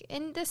like,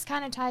 and this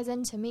kind of ties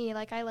into me,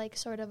 like I like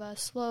sort of a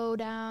slow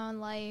down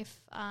life.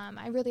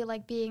 I really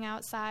like being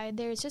outside.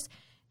 There's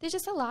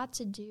just a lot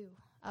to do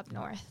up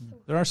north.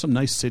 There are some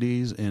nice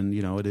cities, and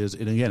it is.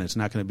 And again, it's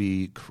not going to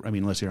be.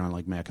 Unless you're on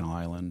like Mackinac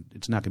Island,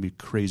 it's not going to be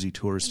crazy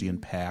touristy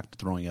and packed,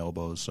 throwing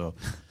elbows. So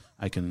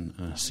I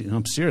can see.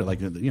 I'm serious. Like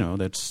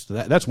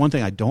that's one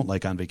thing I don't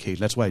like on vacation.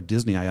 That's why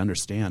Disney. I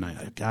understand.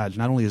 God,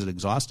 not only is it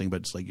exhausting,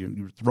 but it's like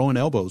you're throwing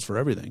elbows for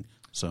everything.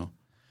 So.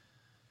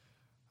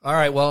 All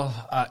right. Well,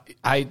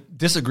 I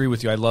disagree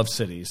with you. I love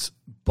cities,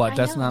 but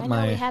that's not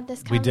my. We had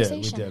this conversation.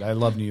 We did. I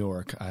love New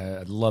York.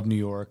 I love New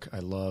York. I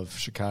love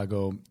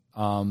Chicago.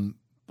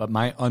 But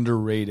my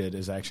underrated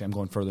is actually, I'm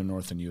going further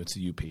north than you. It's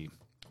the UP.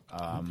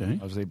 Okay.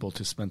 I was able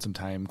to spend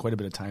quite a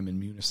bit of time in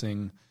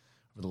Munising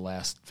over the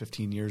last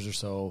 15 years or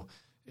so.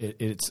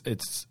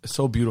 It's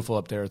so beautiful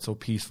up there. It's so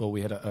peaceful.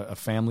 We had a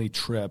family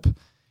trip,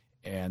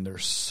 and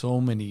there's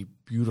so many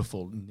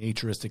beautiful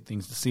naturistic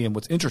things to see. And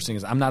what's interesting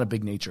is I'm not a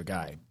big nature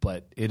guy,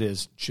 but it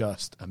is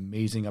just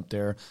amazing up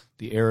there.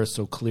 The air is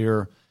so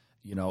clear,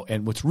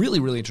 and what's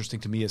really, really interesting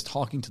to me is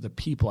talking to the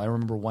people. I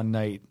remember one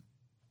night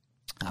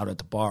out at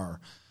the bar,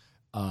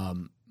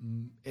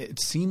 it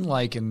seemed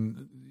like,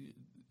 and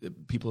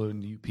people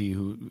in the UP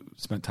who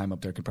spent time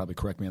up there can probably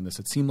correct me on this,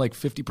 it seemed like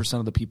 50%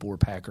 of the people were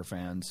Packer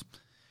fans.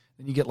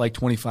 Then you get like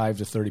 25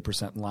 to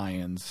 30%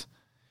 Lions,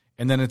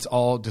 and then it's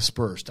all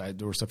dispersed.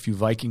 There was a few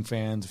Viking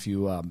fans, a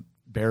few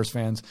Bears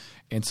fans,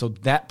 and so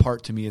that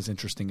part to me is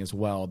interesting as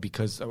well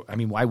because,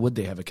 why would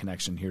they have a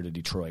connection here to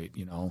Detroit,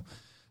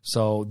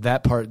 So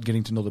that part,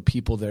 getting to know the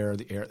people there,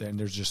 the air, and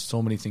there's just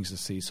so many things to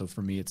see. So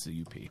for me, it's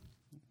the UP.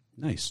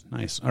 Nice.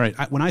 All right.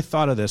 When I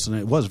thought of this, and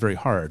it was very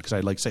hard because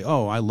I'd say,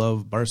 I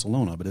love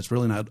Barcelona, but it's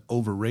really not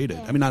overrated.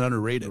 Yeah. Not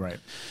underrated. Right.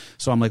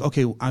 So I'm like,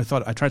 okay, I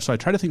tried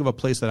to think of a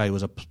place that I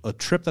was a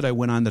trip that I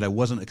went on that I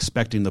wasn't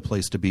expecting the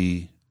place to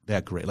be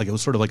that great. Like it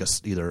was sort of like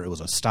either it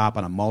was a stop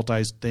on a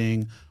multi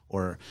thing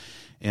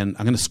and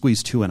I'm going to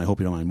squeeze two in, I hope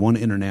you don't mind. One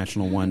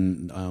international,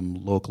 one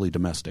locally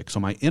domestic. So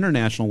my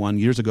international one,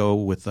 years ago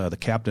with the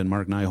captain,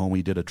 Mark Nyholm,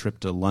 we did a trip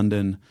to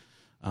London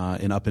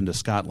and up into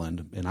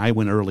Scotland. And I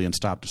went early and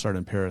stopped to start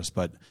in Paris.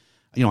 But,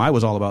 I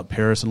was all about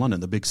Paris and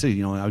London, the big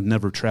city. I'd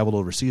never traveled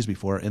overseas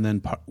before. And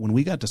then when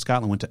we got to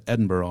Scotland, went to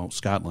Edinburgh,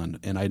 Scotland,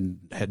 and I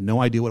had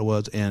no idea what it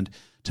was. And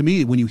to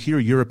me, when you hear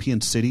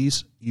European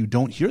cities, you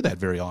don't hear that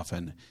very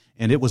often.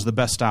 And it was the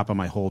best stop on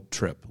my whole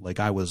trip. Like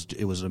it was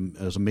an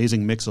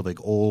amazing mix of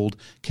like old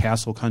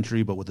castle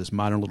country, but with this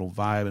modern little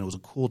vibe. And it was a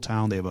cool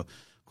town. They have a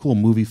cool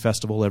movie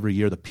festival every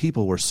year. The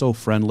people were so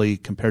friendly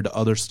compared to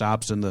other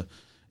stops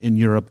in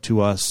Europe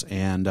to us.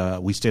 And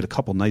we stayed a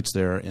couple nights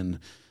there in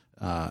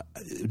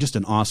just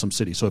an awesome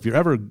city. So if you're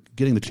ever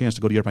getting the chance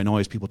to go to Europe, I know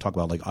always people talk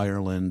about like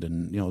Ireland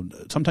and,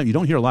 sometimes you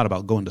don't hear a lot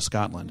about going to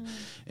Scotland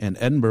and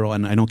Edinburgh.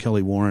 And I know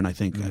Kelly Warren, I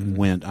think,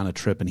 went on a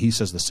trip and he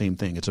says the same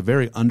thing. It's a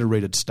very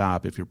underrated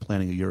stop if you're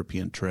planning a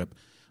European trip.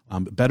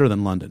 Better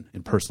than London,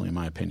 personally, in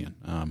my opinion.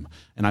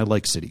 And I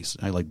like cities.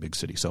 I like big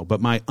cities.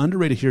 But my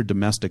underrated here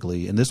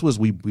domestically, and this was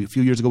a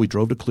few years ago, we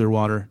drove to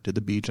Clearwater, did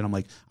the beach, and I'm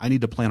like, I need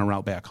to plan a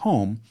route back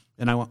home.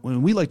 And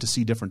we like to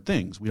see different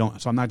things. I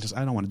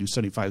don't want to do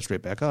 75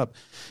 straight back up.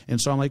 And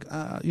so I'm like,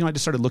 I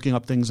just started looking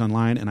up things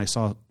online, and I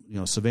saw,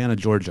 Savannah,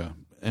 Georgia.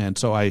 And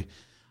so I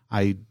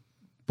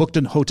booked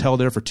a hotel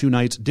there for 2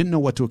 nights. Didn't know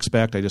what to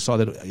expect. I just saw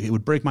that it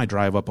would break my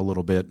drive up a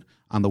little bit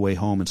on the way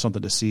home and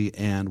something to see.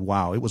 And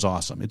wow, it was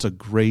awesome. It's a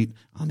great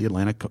on the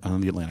Atlantic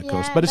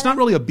coast, but it's not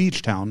really a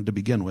beach town to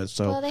begin with.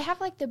 So well, they have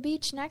like the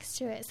beach next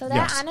to it. So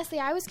that honestly,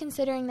 I was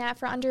considering that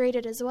for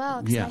underrated as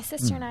well. Because my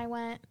sister and I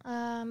went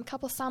a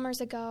couple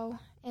summers ago.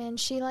 And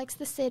she likes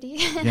the city,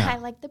 and I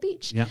like the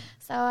beach. Yeah.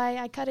 So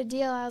I cut a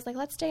deal. I was like,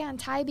 let's stay on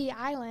Tybee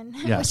Island,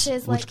 which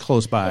is like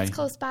close by. It's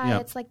close by.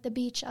 It's like the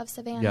beach of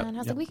Savannah. And I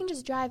was like, we can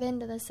just drive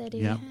into the city.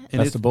 Yeah.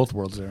 That's the both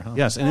worlds there, huh?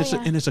 Yes, and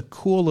it's a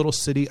cool little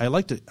city. I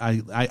liked it.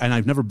 And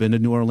I've never been to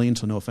New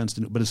Orleans, so no offense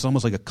to, but it's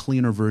almost like a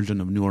cleaner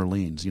version of New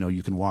Orleans. You know,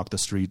 you can walk the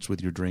streets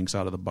with your drinks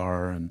out of the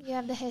bar, and you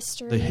have the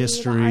history. The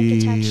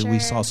architecture. We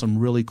saw some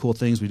really cool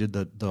things. We did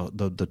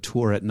the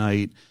tour at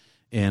night,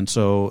 and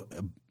so.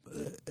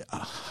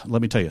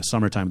 Let me tell you,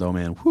 summertime though,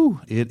 man,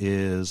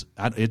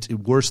 it's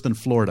worse than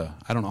Florida.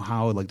 I don't know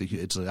how. I don't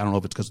know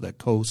if it's because of that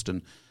coast,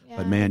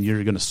 but man,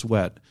 you're going to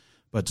sweat.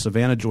 But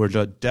Savannah,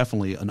 Georgia,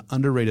 definitely an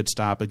underrated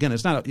stop. Again,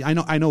 it's not. I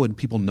know, and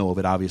people know of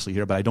it obviously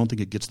here, but I don't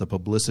think it gets the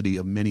publicity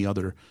of many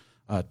other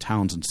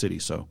towns and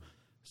cities. So,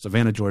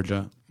 Savannah,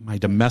 Georgia, my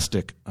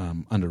domestic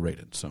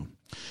underrated. So.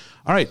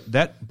 All right,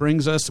 that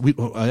brings us,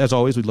 as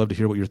always, we'd love to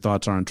hear what your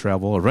thoughts are on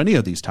travel or any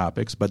of these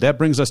topics, but that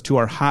brings us to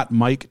our hot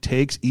mic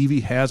takes.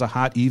 Evie has a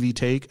hot Evie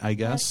take, I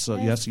guess.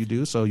 Yes, you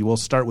do. So we'll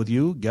start with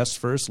you, guests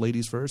first,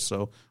 ladies first.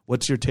 So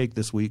what's your take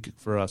this week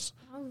for us?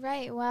 All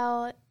right,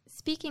 well,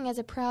 speaking as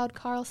a proud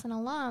Carlson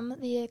alum,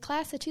 the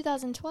class of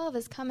 2012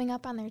 is coming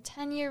up on their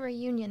 10-year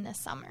reunion this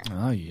summer.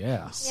 Oh,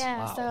 yes.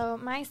 Yeah, wow. So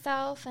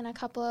myself and a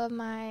couple of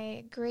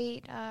my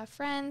great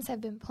friends have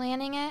been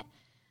planning it.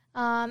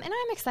 And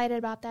I'm excited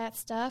about that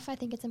stuff. I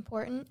think it's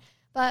important.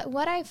 But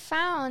what I've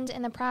found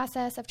in the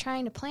process of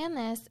trying to plan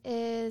this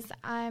is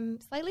I'm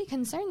slightly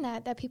concerned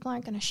that people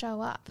aren't going to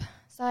show up.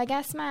 So I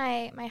guess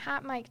my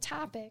hot mic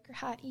topic or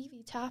hot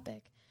Evie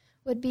topic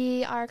would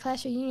be our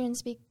class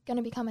reunions going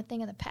to become a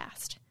thing of the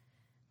past.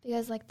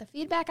 Because like the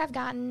feedback I've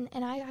gotten,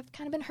 and I've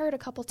kind of been hurt a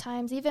couple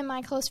times, even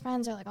my close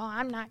friends are like, oh,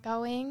 I'm not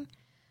going.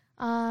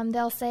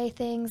 They'll say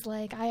things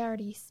like, I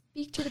already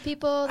speak to the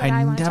people that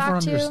I want to talk to.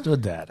 I never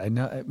understood that. I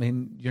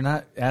mean, you're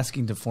not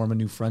asking to form a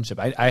new friendship.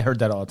 I heard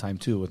that all the time,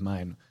 too, with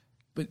mine.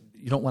 But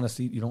you don't want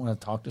to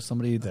talk to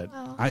somebody that...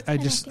 Well, I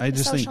just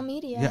social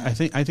media.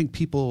 Yeah, I think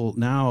people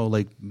now,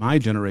 like my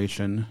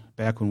generation,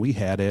 back when we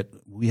had it,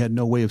 we had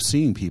no way of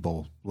seeing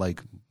people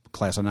like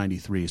class of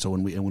 93. So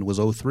when it was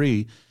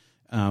 03,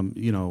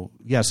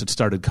 yes, it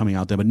started coming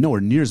out then, but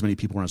nowhere near as many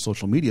people were on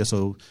social media.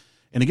 So...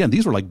 And again,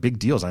 these were like big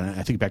deals.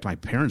 I think back to my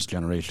parents'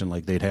 generation,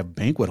 like they'd have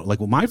banquet.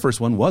 Like, well, my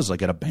first one was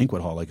like at a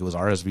banquet hall, like it was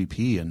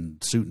RSVP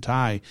and suit and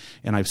tie.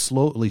 And I've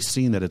slowly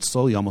seen that it's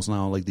slowly almost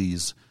now like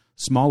these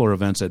smaller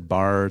events at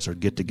bars or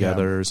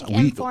get-togethers. Like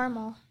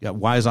informal. Yeah,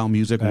 Wise Owl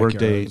Music,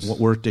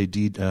 Workday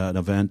did an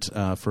event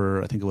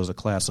for, I think it was a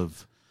class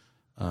of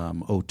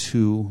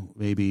 02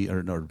 maybe,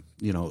 or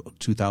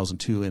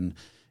 2002, and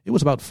it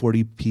was about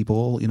 40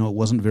 people. It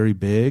wasn't very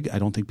big. I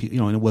don't think,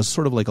 and it was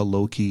sort of like a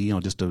low key,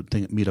 just to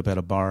meet up at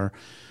a bar.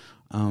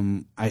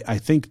 I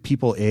think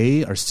people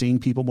are seeing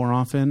people more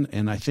often,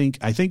 and I think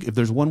if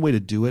there's one way to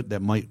do it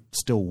that might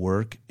still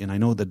work, and I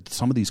know that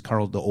some of these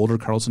the older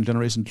Carlson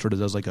generation sort of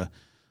does like a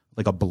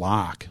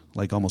block,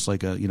 like almost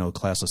like a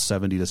class of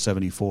 70 to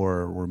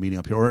 74. We're meeting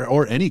up here,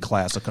 or any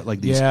class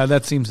like these. Yeah,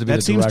 that seems to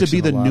be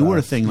the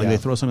newer thing. Like they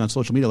throw something on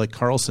social media, like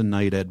Carlson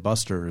Night at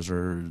Buster's,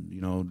 or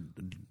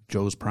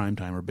Joe's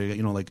Primetime, or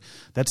big. Like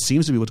that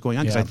seems to be what's going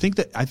on. Because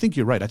I think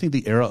you're right. I think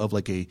the era of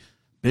like a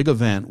big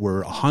event where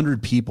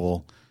 100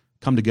 people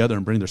come together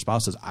and bring their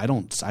spouses, I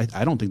don't think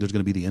there's going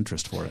to be the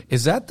interest for it.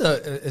 Is that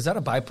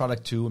a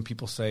byproduct too? When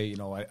people say,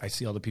 I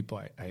see all the people,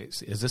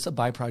 is this a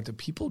byproduct that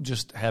people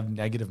just have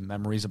negative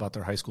memories about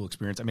their high school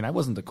experience? I mean, I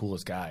wasn't the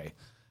coolest guy,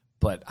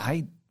 but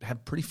I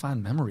have pretty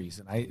fond memories,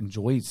 and I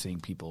enjoyed seeing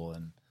people.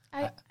 And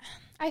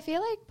I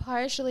feel like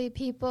partially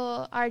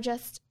people are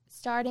just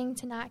starting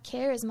to not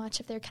care as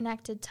much if they're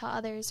connected to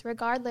others,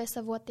 regardless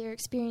of what their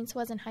experience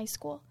was in high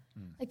school.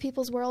 Like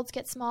people's worlds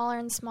get smaller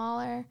and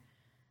smaller.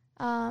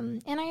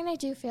 And I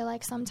do feel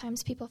like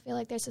sometimes people feel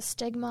like there's a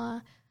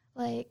stigma,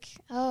 like,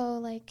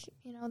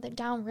 the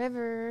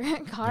downriver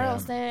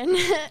Carlson,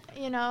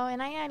 and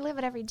I live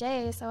it every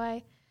day. So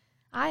I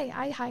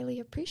highly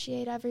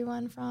appreciate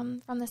everyone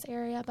from this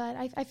area, but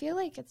I feel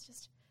like it's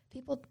just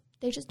people,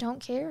 they just don't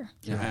care.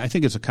 Yeah, I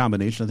think it's a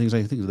combination of things.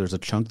 I think there's a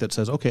chunk that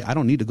says, okay, I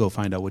don't need to go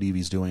find out what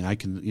Evie's doing. I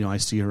can, I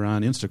see her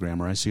on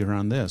Instagram, or I see her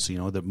on this,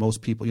 that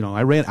most people,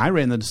 I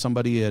ran into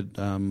somebody at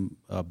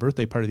a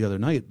birthday party the other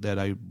night that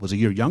I was a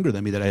year younger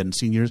than me, that I hadn't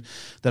seen years,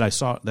 that I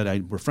saw, that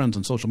I were friends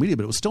on social media,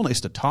 but it was still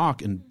nice to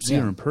talk and see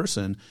her in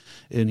person.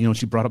 And,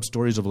 she brought up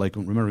stories of like,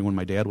 remembering when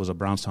my dad was a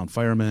Brownstown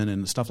fireman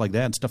and stuff like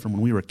that, and stuff from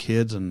when we were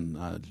kids, and,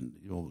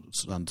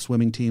 on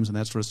swimming teams and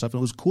that sort of stuff.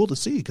 And it was cool to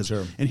see,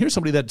 and here's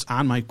somebody that's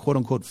on my quote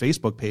unquote Facebook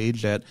Facebook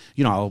page that,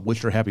 I'll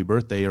wish her happy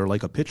birthday or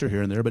like a picture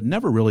here and there, but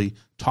never really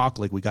talk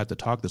like we got to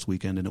talk this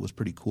weekend, and it was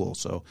pretty cool.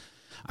 So,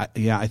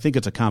 I think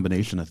it's a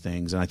combination of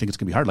things, and I think it's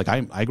going to be hard. Like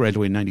I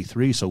graduated in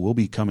 93, so we'll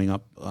be coming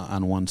up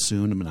on one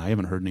soon. I mean, I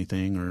haven't heard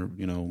anything or,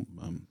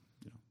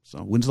 so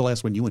when's the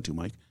last one you went to,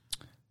 Mike?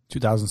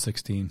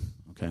 2016.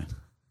 Okay.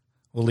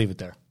 We'll leave it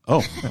there.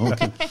 Oh,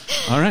 okay.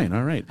 All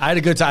right. I had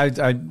a good time.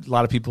 A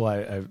lot of people,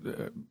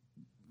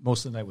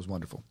 most of the night was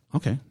wonderful.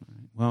 Okay.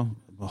 Well,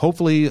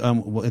 hopefully,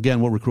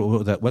 again, we'll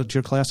recruit. What's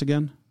your class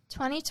again?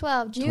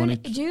 2012, June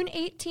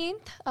 18th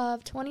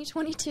of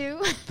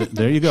 2022.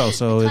 There you go.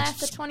 So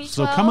class of 2012.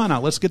 So come on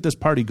out. Let's get this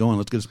party going.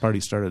 Let's get this party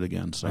started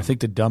again. So I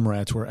think the dumb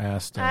rats were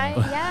asked. I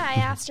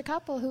asked a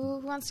couple who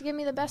wants to give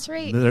me the best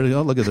rate. There you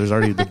go. Look at there's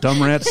already the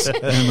dumb rats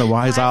and the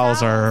wise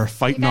owls are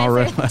fighting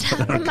already.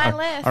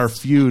 Our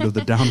feud of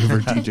the Downriver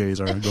DJs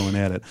are going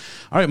at it.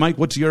 All right, Mike,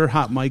 what's your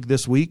hot mic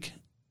this week?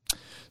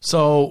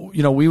 So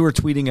we were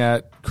tweeting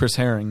at Chris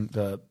Herring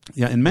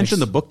and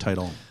mention the book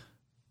title.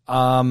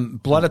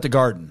 Blood at the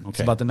Garden. Okay. It's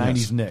about the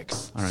 90s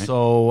Knicks. All right.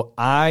 So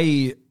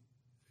I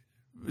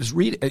was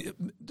reading.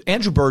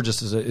 Andrew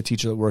Burgess is a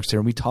teacher that works here,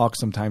 and we talk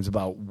sometimes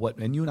about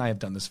and you and I have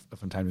done this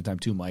from time to time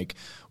too, Mike,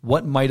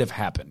 what might have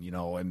happened,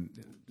 and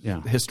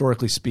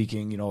historically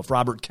speaking, if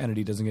Robert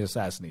Kennedy doesn't get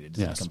assassinated,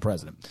 doesn't become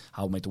president,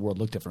 how might the world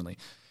look differently?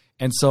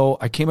 And so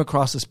I came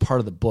across this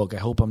part of the book. I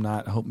hope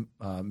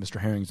Mr.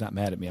 Herring's not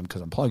mad at me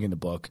because I'm plugging the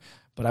book,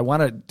 but I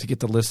wanted to get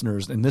the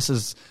listeners, and this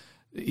is,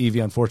 Evie,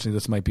 unfortunately,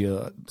 this might be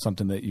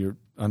something that you're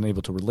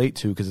unable to relate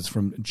to because it's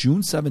from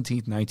June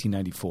 17th,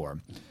 1994,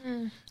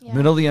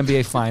 middle of the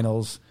NBA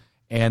Finals,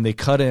 and they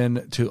cut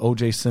in to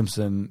O.J.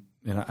 Simpson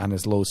on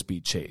his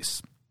low-speed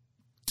chase.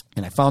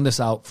 And I found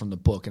this out from the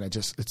book, and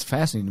it's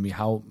fascinating to me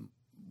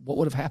what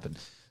would have happened.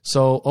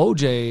 So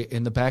O.J.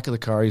 in the back of the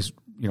car, he's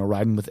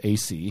riding with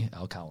AC,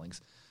 Al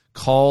Cowlings,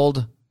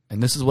 called,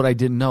 and this is what I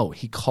didn't know,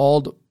 he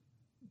called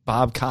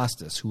Bob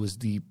Costas, who was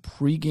the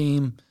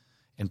pregame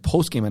and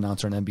postgame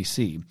announcer on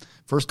NBC.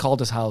 First called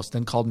his house,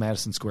 then called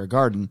Madison Square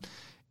Garden.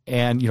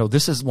 And,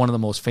 this is one of the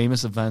most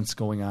famous events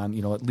going on,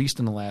 at least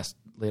in the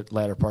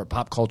latter part,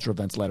 pop culture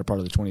events, latter part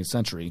of the 20th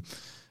century.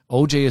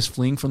 OJ is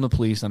fleeing from the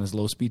police on his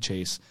low-speed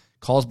chase,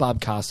 calls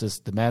Bob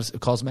Costas,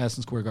 calls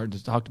Madison Square Garden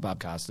to talk to Bob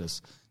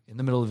Costas in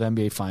the middle of the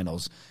NBA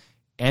Finals.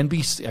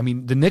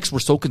 NBC, the Knicks were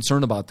so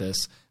concerned about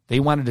this, they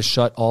wanted to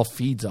shut all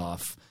feeds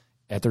off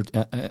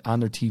on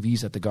their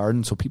TVs at the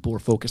Garden, so people were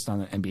focused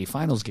on the NBA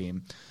Finals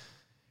game.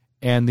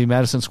 And the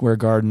Madison Square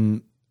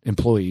Garden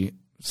employee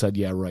said,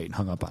 yeah, right, and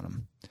hung up on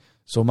him.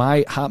 So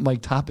my hot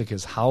mic topic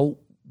is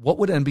what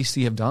would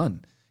NBC have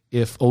done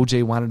if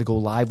OJ wanted to go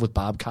live with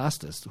Bob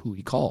Costas, who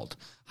he called?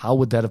 How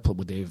would that have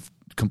would the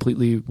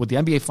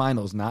NBA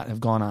Finals not have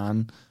gone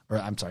on,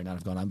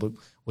 but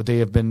would they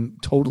have been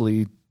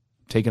totally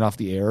taken off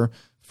the air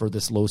for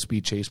this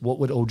low-speed chase? What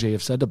would OJ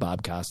have said to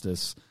Bob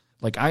Costas?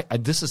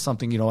 This is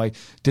something, I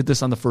did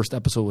this on the first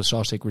episode with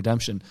Shawshank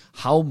Redemption.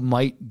 How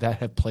might that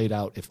have played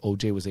out if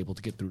OJ was able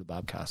to get through to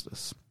Bob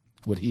Costas?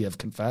 Would he have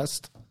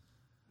confessed?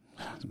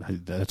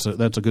 That's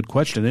a good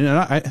question. And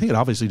I think it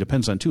obviously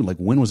depends on, too,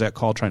 when was that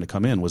call trying to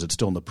come in? Was it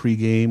still in the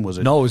pregame?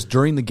 No, it was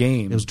during the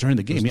game. It was during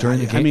the game.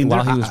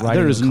 While he was riding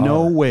there is the car.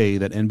 no way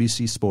that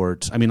NBC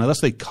Sports,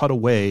 unless they cut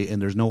away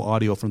and there's no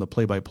audio from the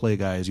play-by-play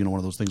guys, one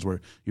of those things where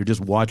you're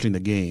just watching the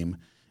game,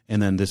 and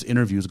then this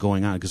interview is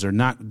going on because they're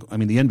not. The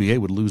NBA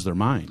would lose their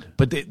mind.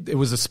 But it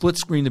was a split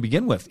screen to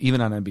begin with,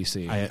 even on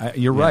NBC.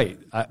 You're right.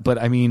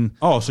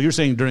 So you're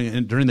saying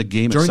during the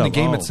game itself? During the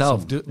game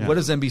itself. What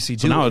does NBC do?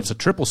 So now it's a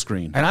triple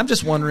screen. And I'm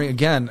just wondering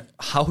again,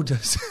 how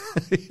does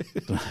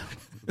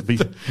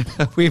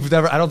we've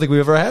never? I don't think we've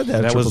ever had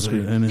that. Triple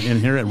screen. And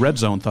here at Red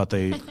Zone thought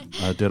they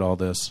did all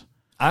this.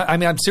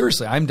 I'm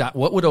seriously.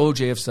 What would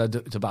OJ have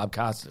said to Bob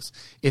Costas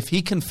if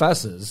he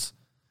confesses?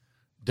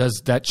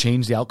 Does that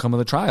change the outcome of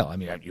the trial?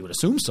 You would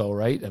assume so,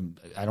 right? And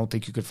I don't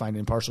think you could find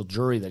an impartial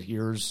jury that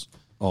hears.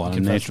 On a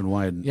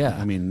nationwide,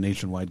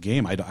 nationwide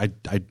game.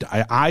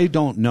 I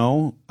don't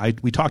know.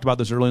 We talked about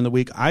this earlier in the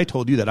week. I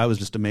told you that I was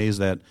just amazed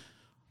that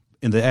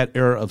in that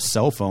era of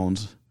cell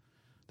phones,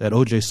 that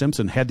O.J.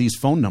 Simpson had these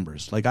phone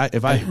numbers.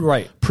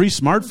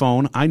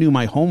 Pre-smartphone, I knew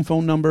my home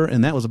phone number,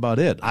 and that was about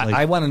it.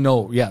 I want to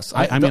know. Yes,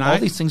 all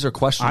these things are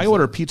questions. I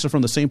order pizza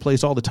from the same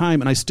place all the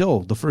time, and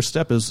the first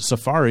step is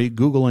Safari,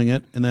 Googling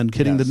it, and then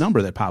hitting the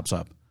number that pops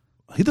up.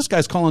 This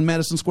guy's calling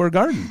Madison Square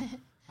Garden.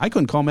 I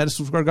couldn't call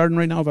Madison Square Garden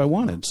right now if I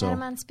wanted. So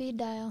I'm on speed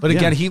dial. But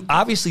again, he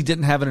obviously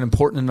didn't have an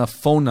important enough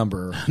phone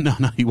number. No,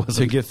 he wasn't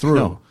to get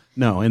through.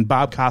 No, and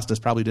Bob Costas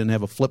probably didn't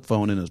have a flip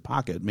phone in his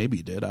pocket. Maybe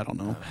he did. I don't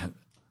know.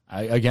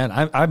 I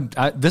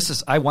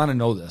want to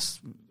know this.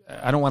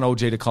 I don't want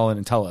OJ to call in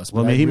and tell us.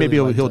 Well,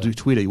 he'll do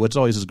tweet it. What's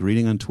always his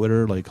greeting on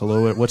Twitter?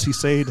 Hello. What's he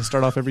say to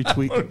start off every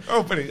tweet?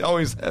 But he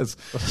always has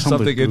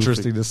something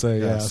interesting to say.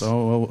 Yeah.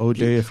 So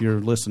OJ, if you're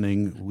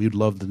listening, we'd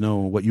love to know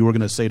what you were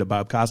going to say to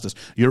Bob Costas.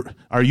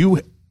 Are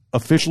you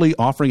officially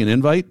offering an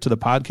invite to the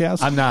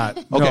podcast? I'm not.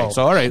 Okay. No.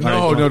 So all right.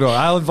 No.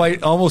 I'll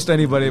invite almost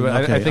anybody,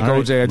 but I think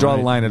OJ. I draw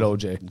the line at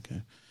OJ.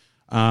 Okay.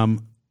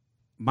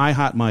 My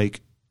hot mic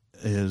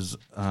is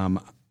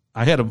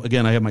I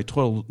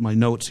have my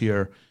notes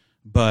here,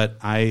 but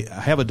I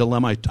have a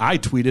dilemma. I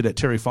tweeted at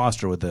Terry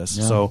Foster with this.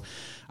 Yeah. So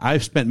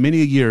I've spent many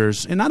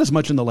years, and not as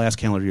much in the last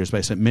calendar years, but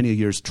I spent many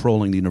years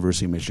trolling the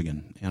University of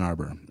Michigan, Ann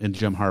Arbor, and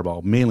Jim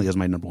Harbaugh, mainly as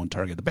my number one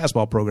target. The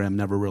basketball program I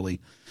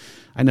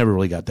never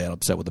really got that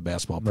upset with the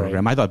basketball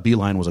program. Right. I thought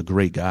Beeline was a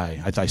great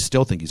guy. I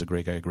still think he's a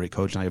great guy, a great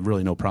coach, and I have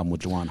really no problem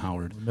with Juwan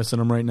Howard. We're missing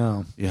him right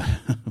now. Yeah,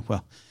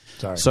 well.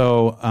 Sorry.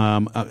 So,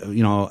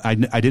 I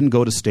didn't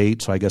go to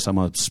State, so I guess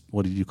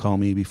what did you call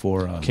me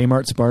before?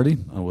 Kmart Sparty?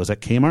 Was that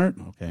Kmart?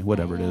 Okay,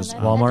 whatever it is.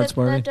 Walmart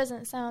Sparty? That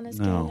doesn't sound as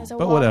good as a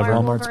but Walmart whatever.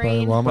 Walmart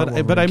Sparty.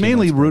 Walmart But I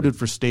mainly rooted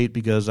for State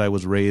because I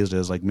was raised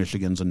as like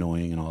Michigan's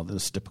annoying and all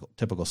this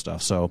typical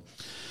stuff. So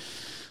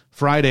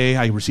Friday,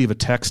 I received a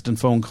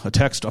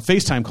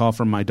FaceTime call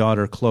from my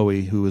daughter,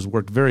 Chloe, who has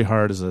worked very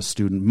hard as a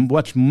student,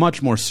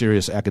 much more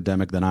serious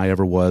academic than I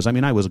ever was. I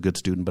mean, I was a good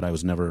student, but I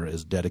was never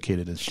as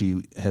dedicated as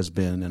she has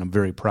been, and I'm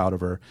very proud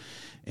of her.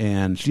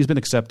 And she's been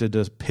accepted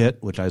to Pitt,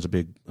 which I was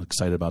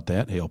excited about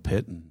that. Hail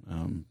Pitt.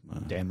 And,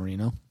 Dan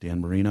Marino,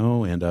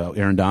 and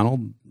Aaron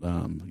Donald.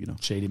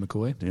 Shady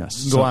McCoy.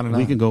 Yes. Go on and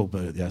on. We can go,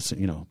 but yes,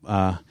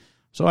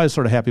 So I was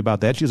sort of happy about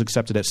that. She was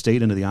accepted at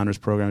State into the honors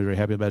program. I was very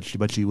happy about it.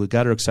 But she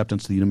got her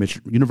acceptance to the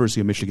University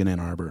of Michigan,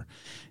 Ann Arbor.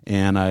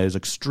 And I was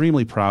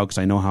extremely proud because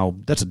I know how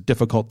that's a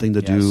difficult thing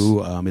to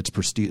do.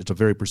 It's a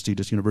very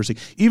prestigious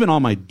university. Even all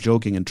my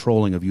joking and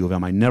trolling of U of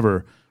M, I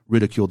never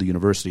ridiculed the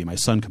university. My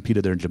son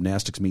competed there in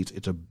gymnastics meets.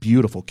 It's a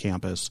beautiful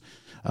campus.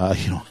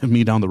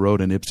 Me down the road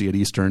in Ipsy at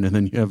Eastern, and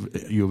then you have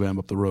U of M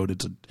up the road.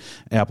 It's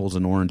apples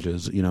and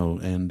oranges,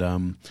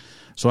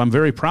 So I'm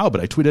very proud,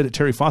 but I tweeted at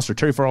Terry Foster.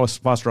 Terry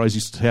Foster always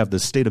used to have the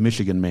State of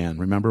Michigan man.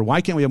 Remember? Why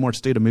can't we have more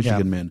State of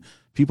Michigan men?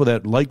 People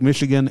that like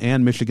Michigan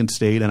and Michigan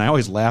State. And I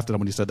always laughed at him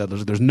when he said that.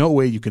 There's no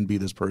way you can be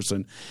this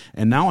person.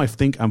 And now I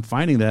think I'm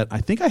finding that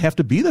I think I have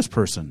to be this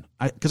person.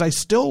 Because I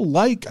still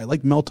like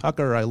Mel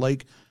Tucker. I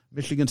like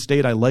Michigan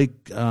State. I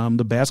like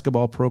the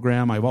basketball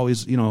program. I've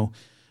always,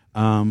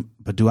 but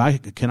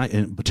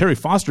but Terry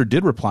Foster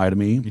did reply to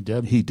me.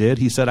 He did.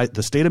 He said,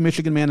 the State of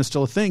Michigan man is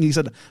still a thing. He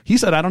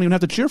said, I don't even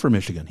have to cheer for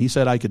Michigan. He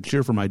said, I could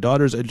cheer for my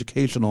daughter's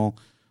educational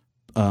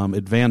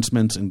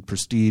advancements and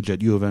prestige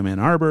at U of M Ann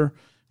Arbor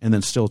and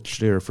then still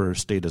cheer for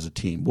State as a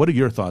team. What are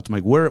your thoughts,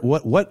 Mike?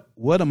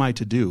 What am I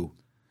to do?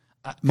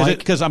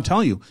 Because I'm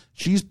telling you,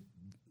 she's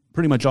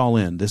pretty much all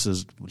in.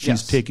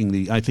 She's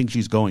taking I think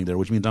she's going there,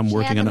 which means I'm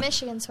working on a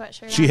Michigan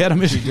sweatshirt. She had a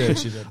Michigan.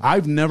 She did.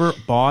 I've never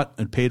bought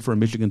and paid for a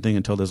Michigan thing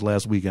until this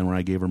last weekend where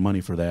I gave her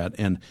money for that.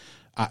 And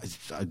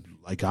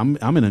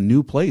I'm in a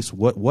new place.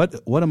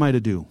 What am I to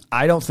do?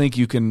 I don't think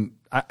you can.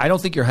 I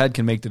don't think your head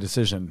can make the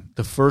decision.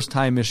 The first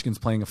time Michigan's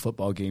playing a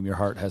football game, your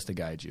heart has to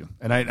guide you.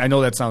 And I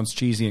know that sounds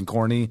cheesy and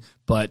corny,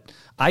 but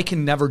I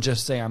can never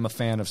just say I'm a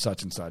fan of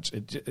such and such.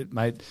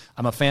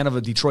 I'm a fan of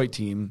a Detroit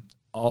team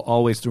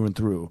always through and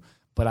through.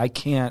 But I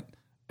can't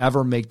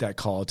ever make that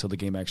call until the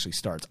game actually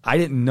starts. I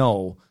didn't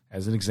know,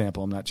 as an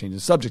example, I'm not changing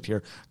the subject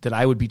here, that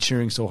I would be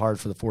cheering so hard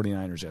for the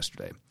 49ers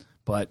yesterday.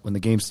 But when the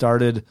game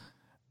started,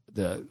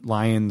 the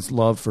Lions fans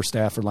love for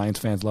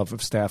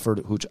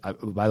Stafford, which,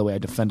 by the way, I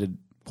defended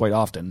quite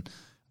often.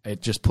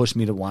 It just pushed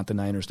me to want the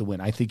Niners to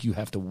win. I think you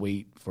have to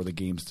wait for the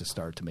games to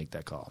start to make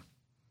that call.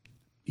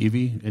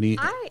 Evie,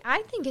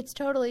 I think it's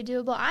totally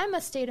doable. I'm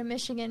a State of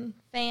Michigan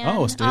fan.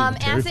 Oh,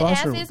 Terry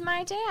Foster. As is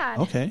my dad.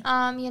 Okay.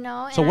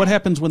 So what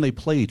happens when they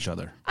play each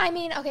other? I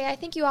mean, okay, I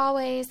think you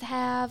always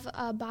have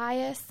a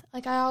bias.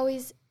 Like, I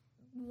always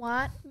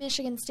want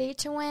Michigan State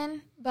to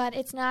win, but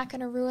it's not going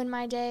to ruin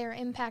my day or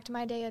impact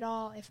my day at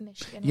all if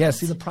Michigan wins.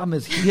 See, the problem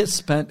is he has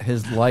spent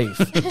his life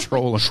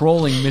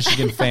trolling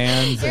Michigan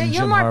fans.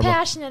 You're more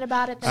passionate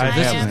about it than I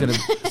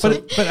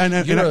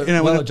am. You're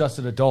a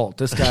well-adjusted adult.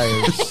 This guy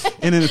is.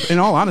 And in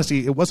all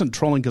honesty, it wasn't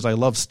trolling because I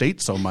love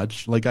State so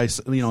much. Like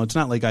it's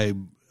not like I.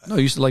 No,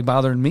 you used to like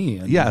bothering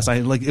me. Yes,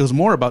 it was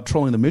more about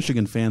trolling the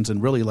Michigan fans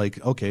and really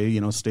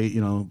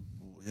State.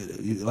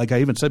 Like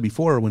I even said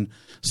before, when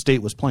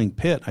State was playing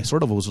Pitt, I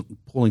sort of was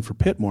pulling for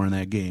Pitt more in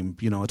that game.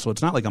 So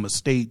it's not like I'm a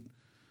State,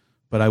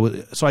 but I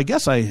would. So I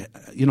guess like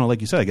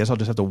you said, I guess I'll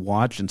just have to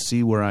watch and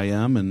see where I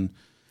am, and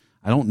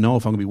I don't know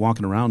if I'm going to be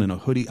walking around in a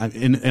hoodie.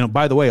 And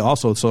by the way,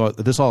 also, so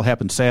this all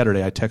happened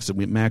Saturday. I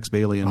texted Max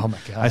Bailey, and oh my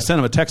God. I sent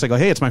him a text. I go,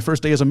 "Hey, it's my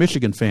first day as a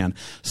Michigan fan."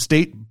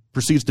 State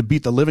proceeds to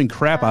beat the living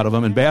crap out of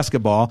him in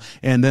basketball,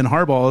 and then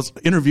Harbaugh is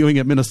interviewing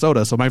at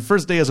Minnesota. So my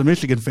first day as a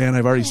Michigan fan,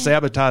 I've already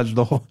sabotaged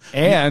the whole.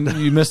 And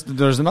you missed.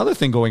 There's another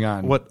thing going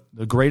on. What?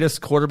 The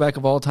greatest quarterback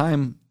of all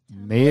time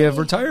may have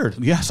retired.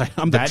 Yes, I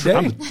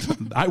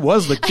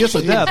was the kiss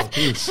of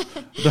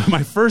death.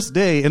 My first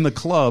day in the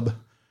club.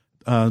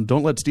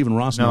 Don't let Stephen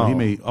Ross know. He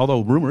may,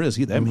 although rumor is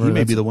he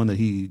may be the one that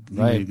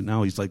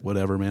now he's like,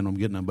 whatever, man, I'm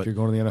getting him. But if you're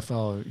going to the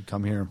NFL, you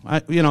come here.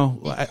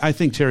 I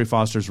think Terry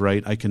Foster's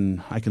right. I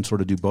can sort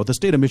of do both. The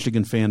State of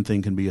Michigan fan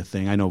thing can be a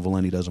thing. I know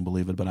Valenti doesn't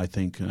believe it, but I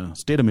think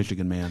State of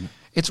Michigan man.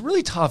 It's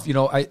really tough.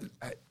 I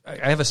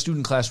have a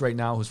student class right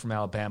now who's from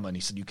Alabama, and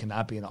he said you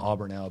cannot be an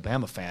Auburn,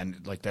 Alabama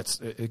fan. Like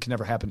it can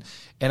never happen.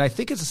 And I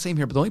think it's the same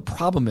here. But the only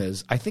problem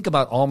is, I think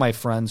about all my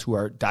friends who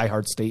are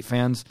diehard State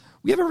fans.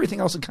 We have everything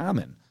else in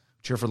common.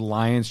 cheer for the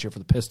Lions, cheer for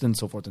the Pistons,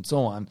 so forth and so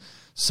on.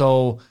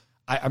 So,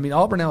 I mean,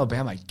 Auburn,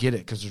 Alabama, I get it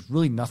because there's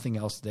really nothing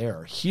else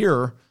there.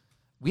 Here,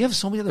 we have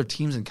so many other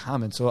teams in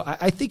common. So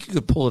I think you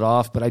could pull it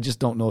off, but I just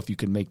don't know if you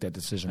can make that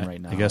decision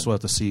right now. I guess we'll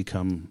have to see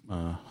come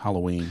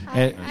Halloween.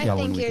 I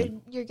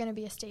think you're going to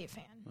be a State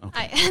fan.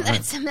 Okay.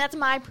 That's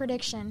my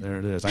prediction. There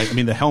it is. I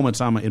mean, the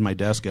helmet's in my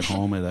desk at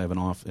home, and I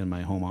have in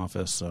my home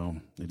office, so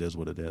it is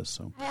what it is.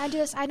 So I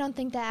don't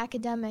think that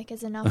academic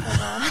is enough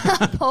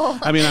of a pull.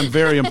 I mean, I'm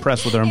very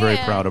impressed with her. I'm very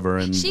proud of her,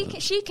 and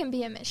she can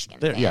be a Michigan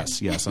fan.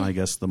 Yes, and I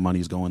guess the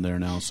money's going there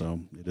now,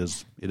 so it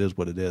is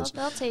what it is.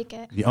 They'll take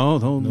it.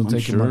 I'm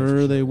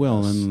sure they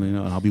will, and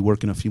I'll be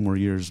working a few more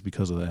years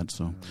because of that.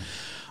 So.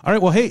 All right.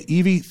 Well, hey,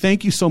 Evie,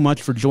 thank you so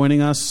much for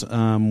joining us.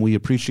 We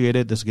appreciate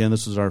it. This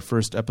is our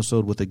first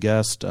episode with a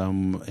guest.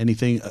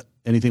 Anything?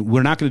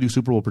 We're not going to do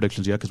Super Bowl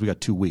predictions yet because we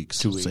got 2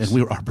 weeks.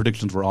 And our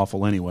predictions were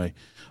awful anyway.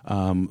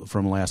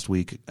 From last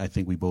week, I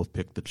think we both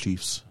picked the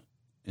Chiefs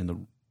in the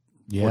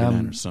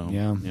 49ers.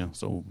 So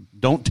So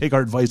don't take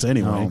our advice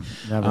anyway.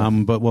 No,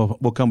 never. But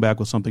we'll come back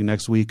with something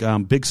next week.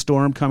 Big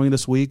storm coming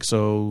this week,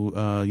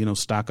 so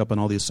stock up on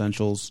all the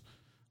essentials.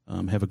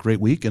 Have a great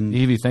week. And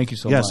Evie, thank you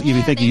so much. Yes,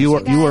 Evie, thank you.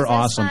 You were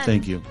awesome. Fun.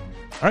 Thank you.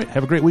 All right,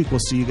 have a great week.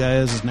 We'll see you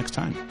guys next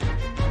time.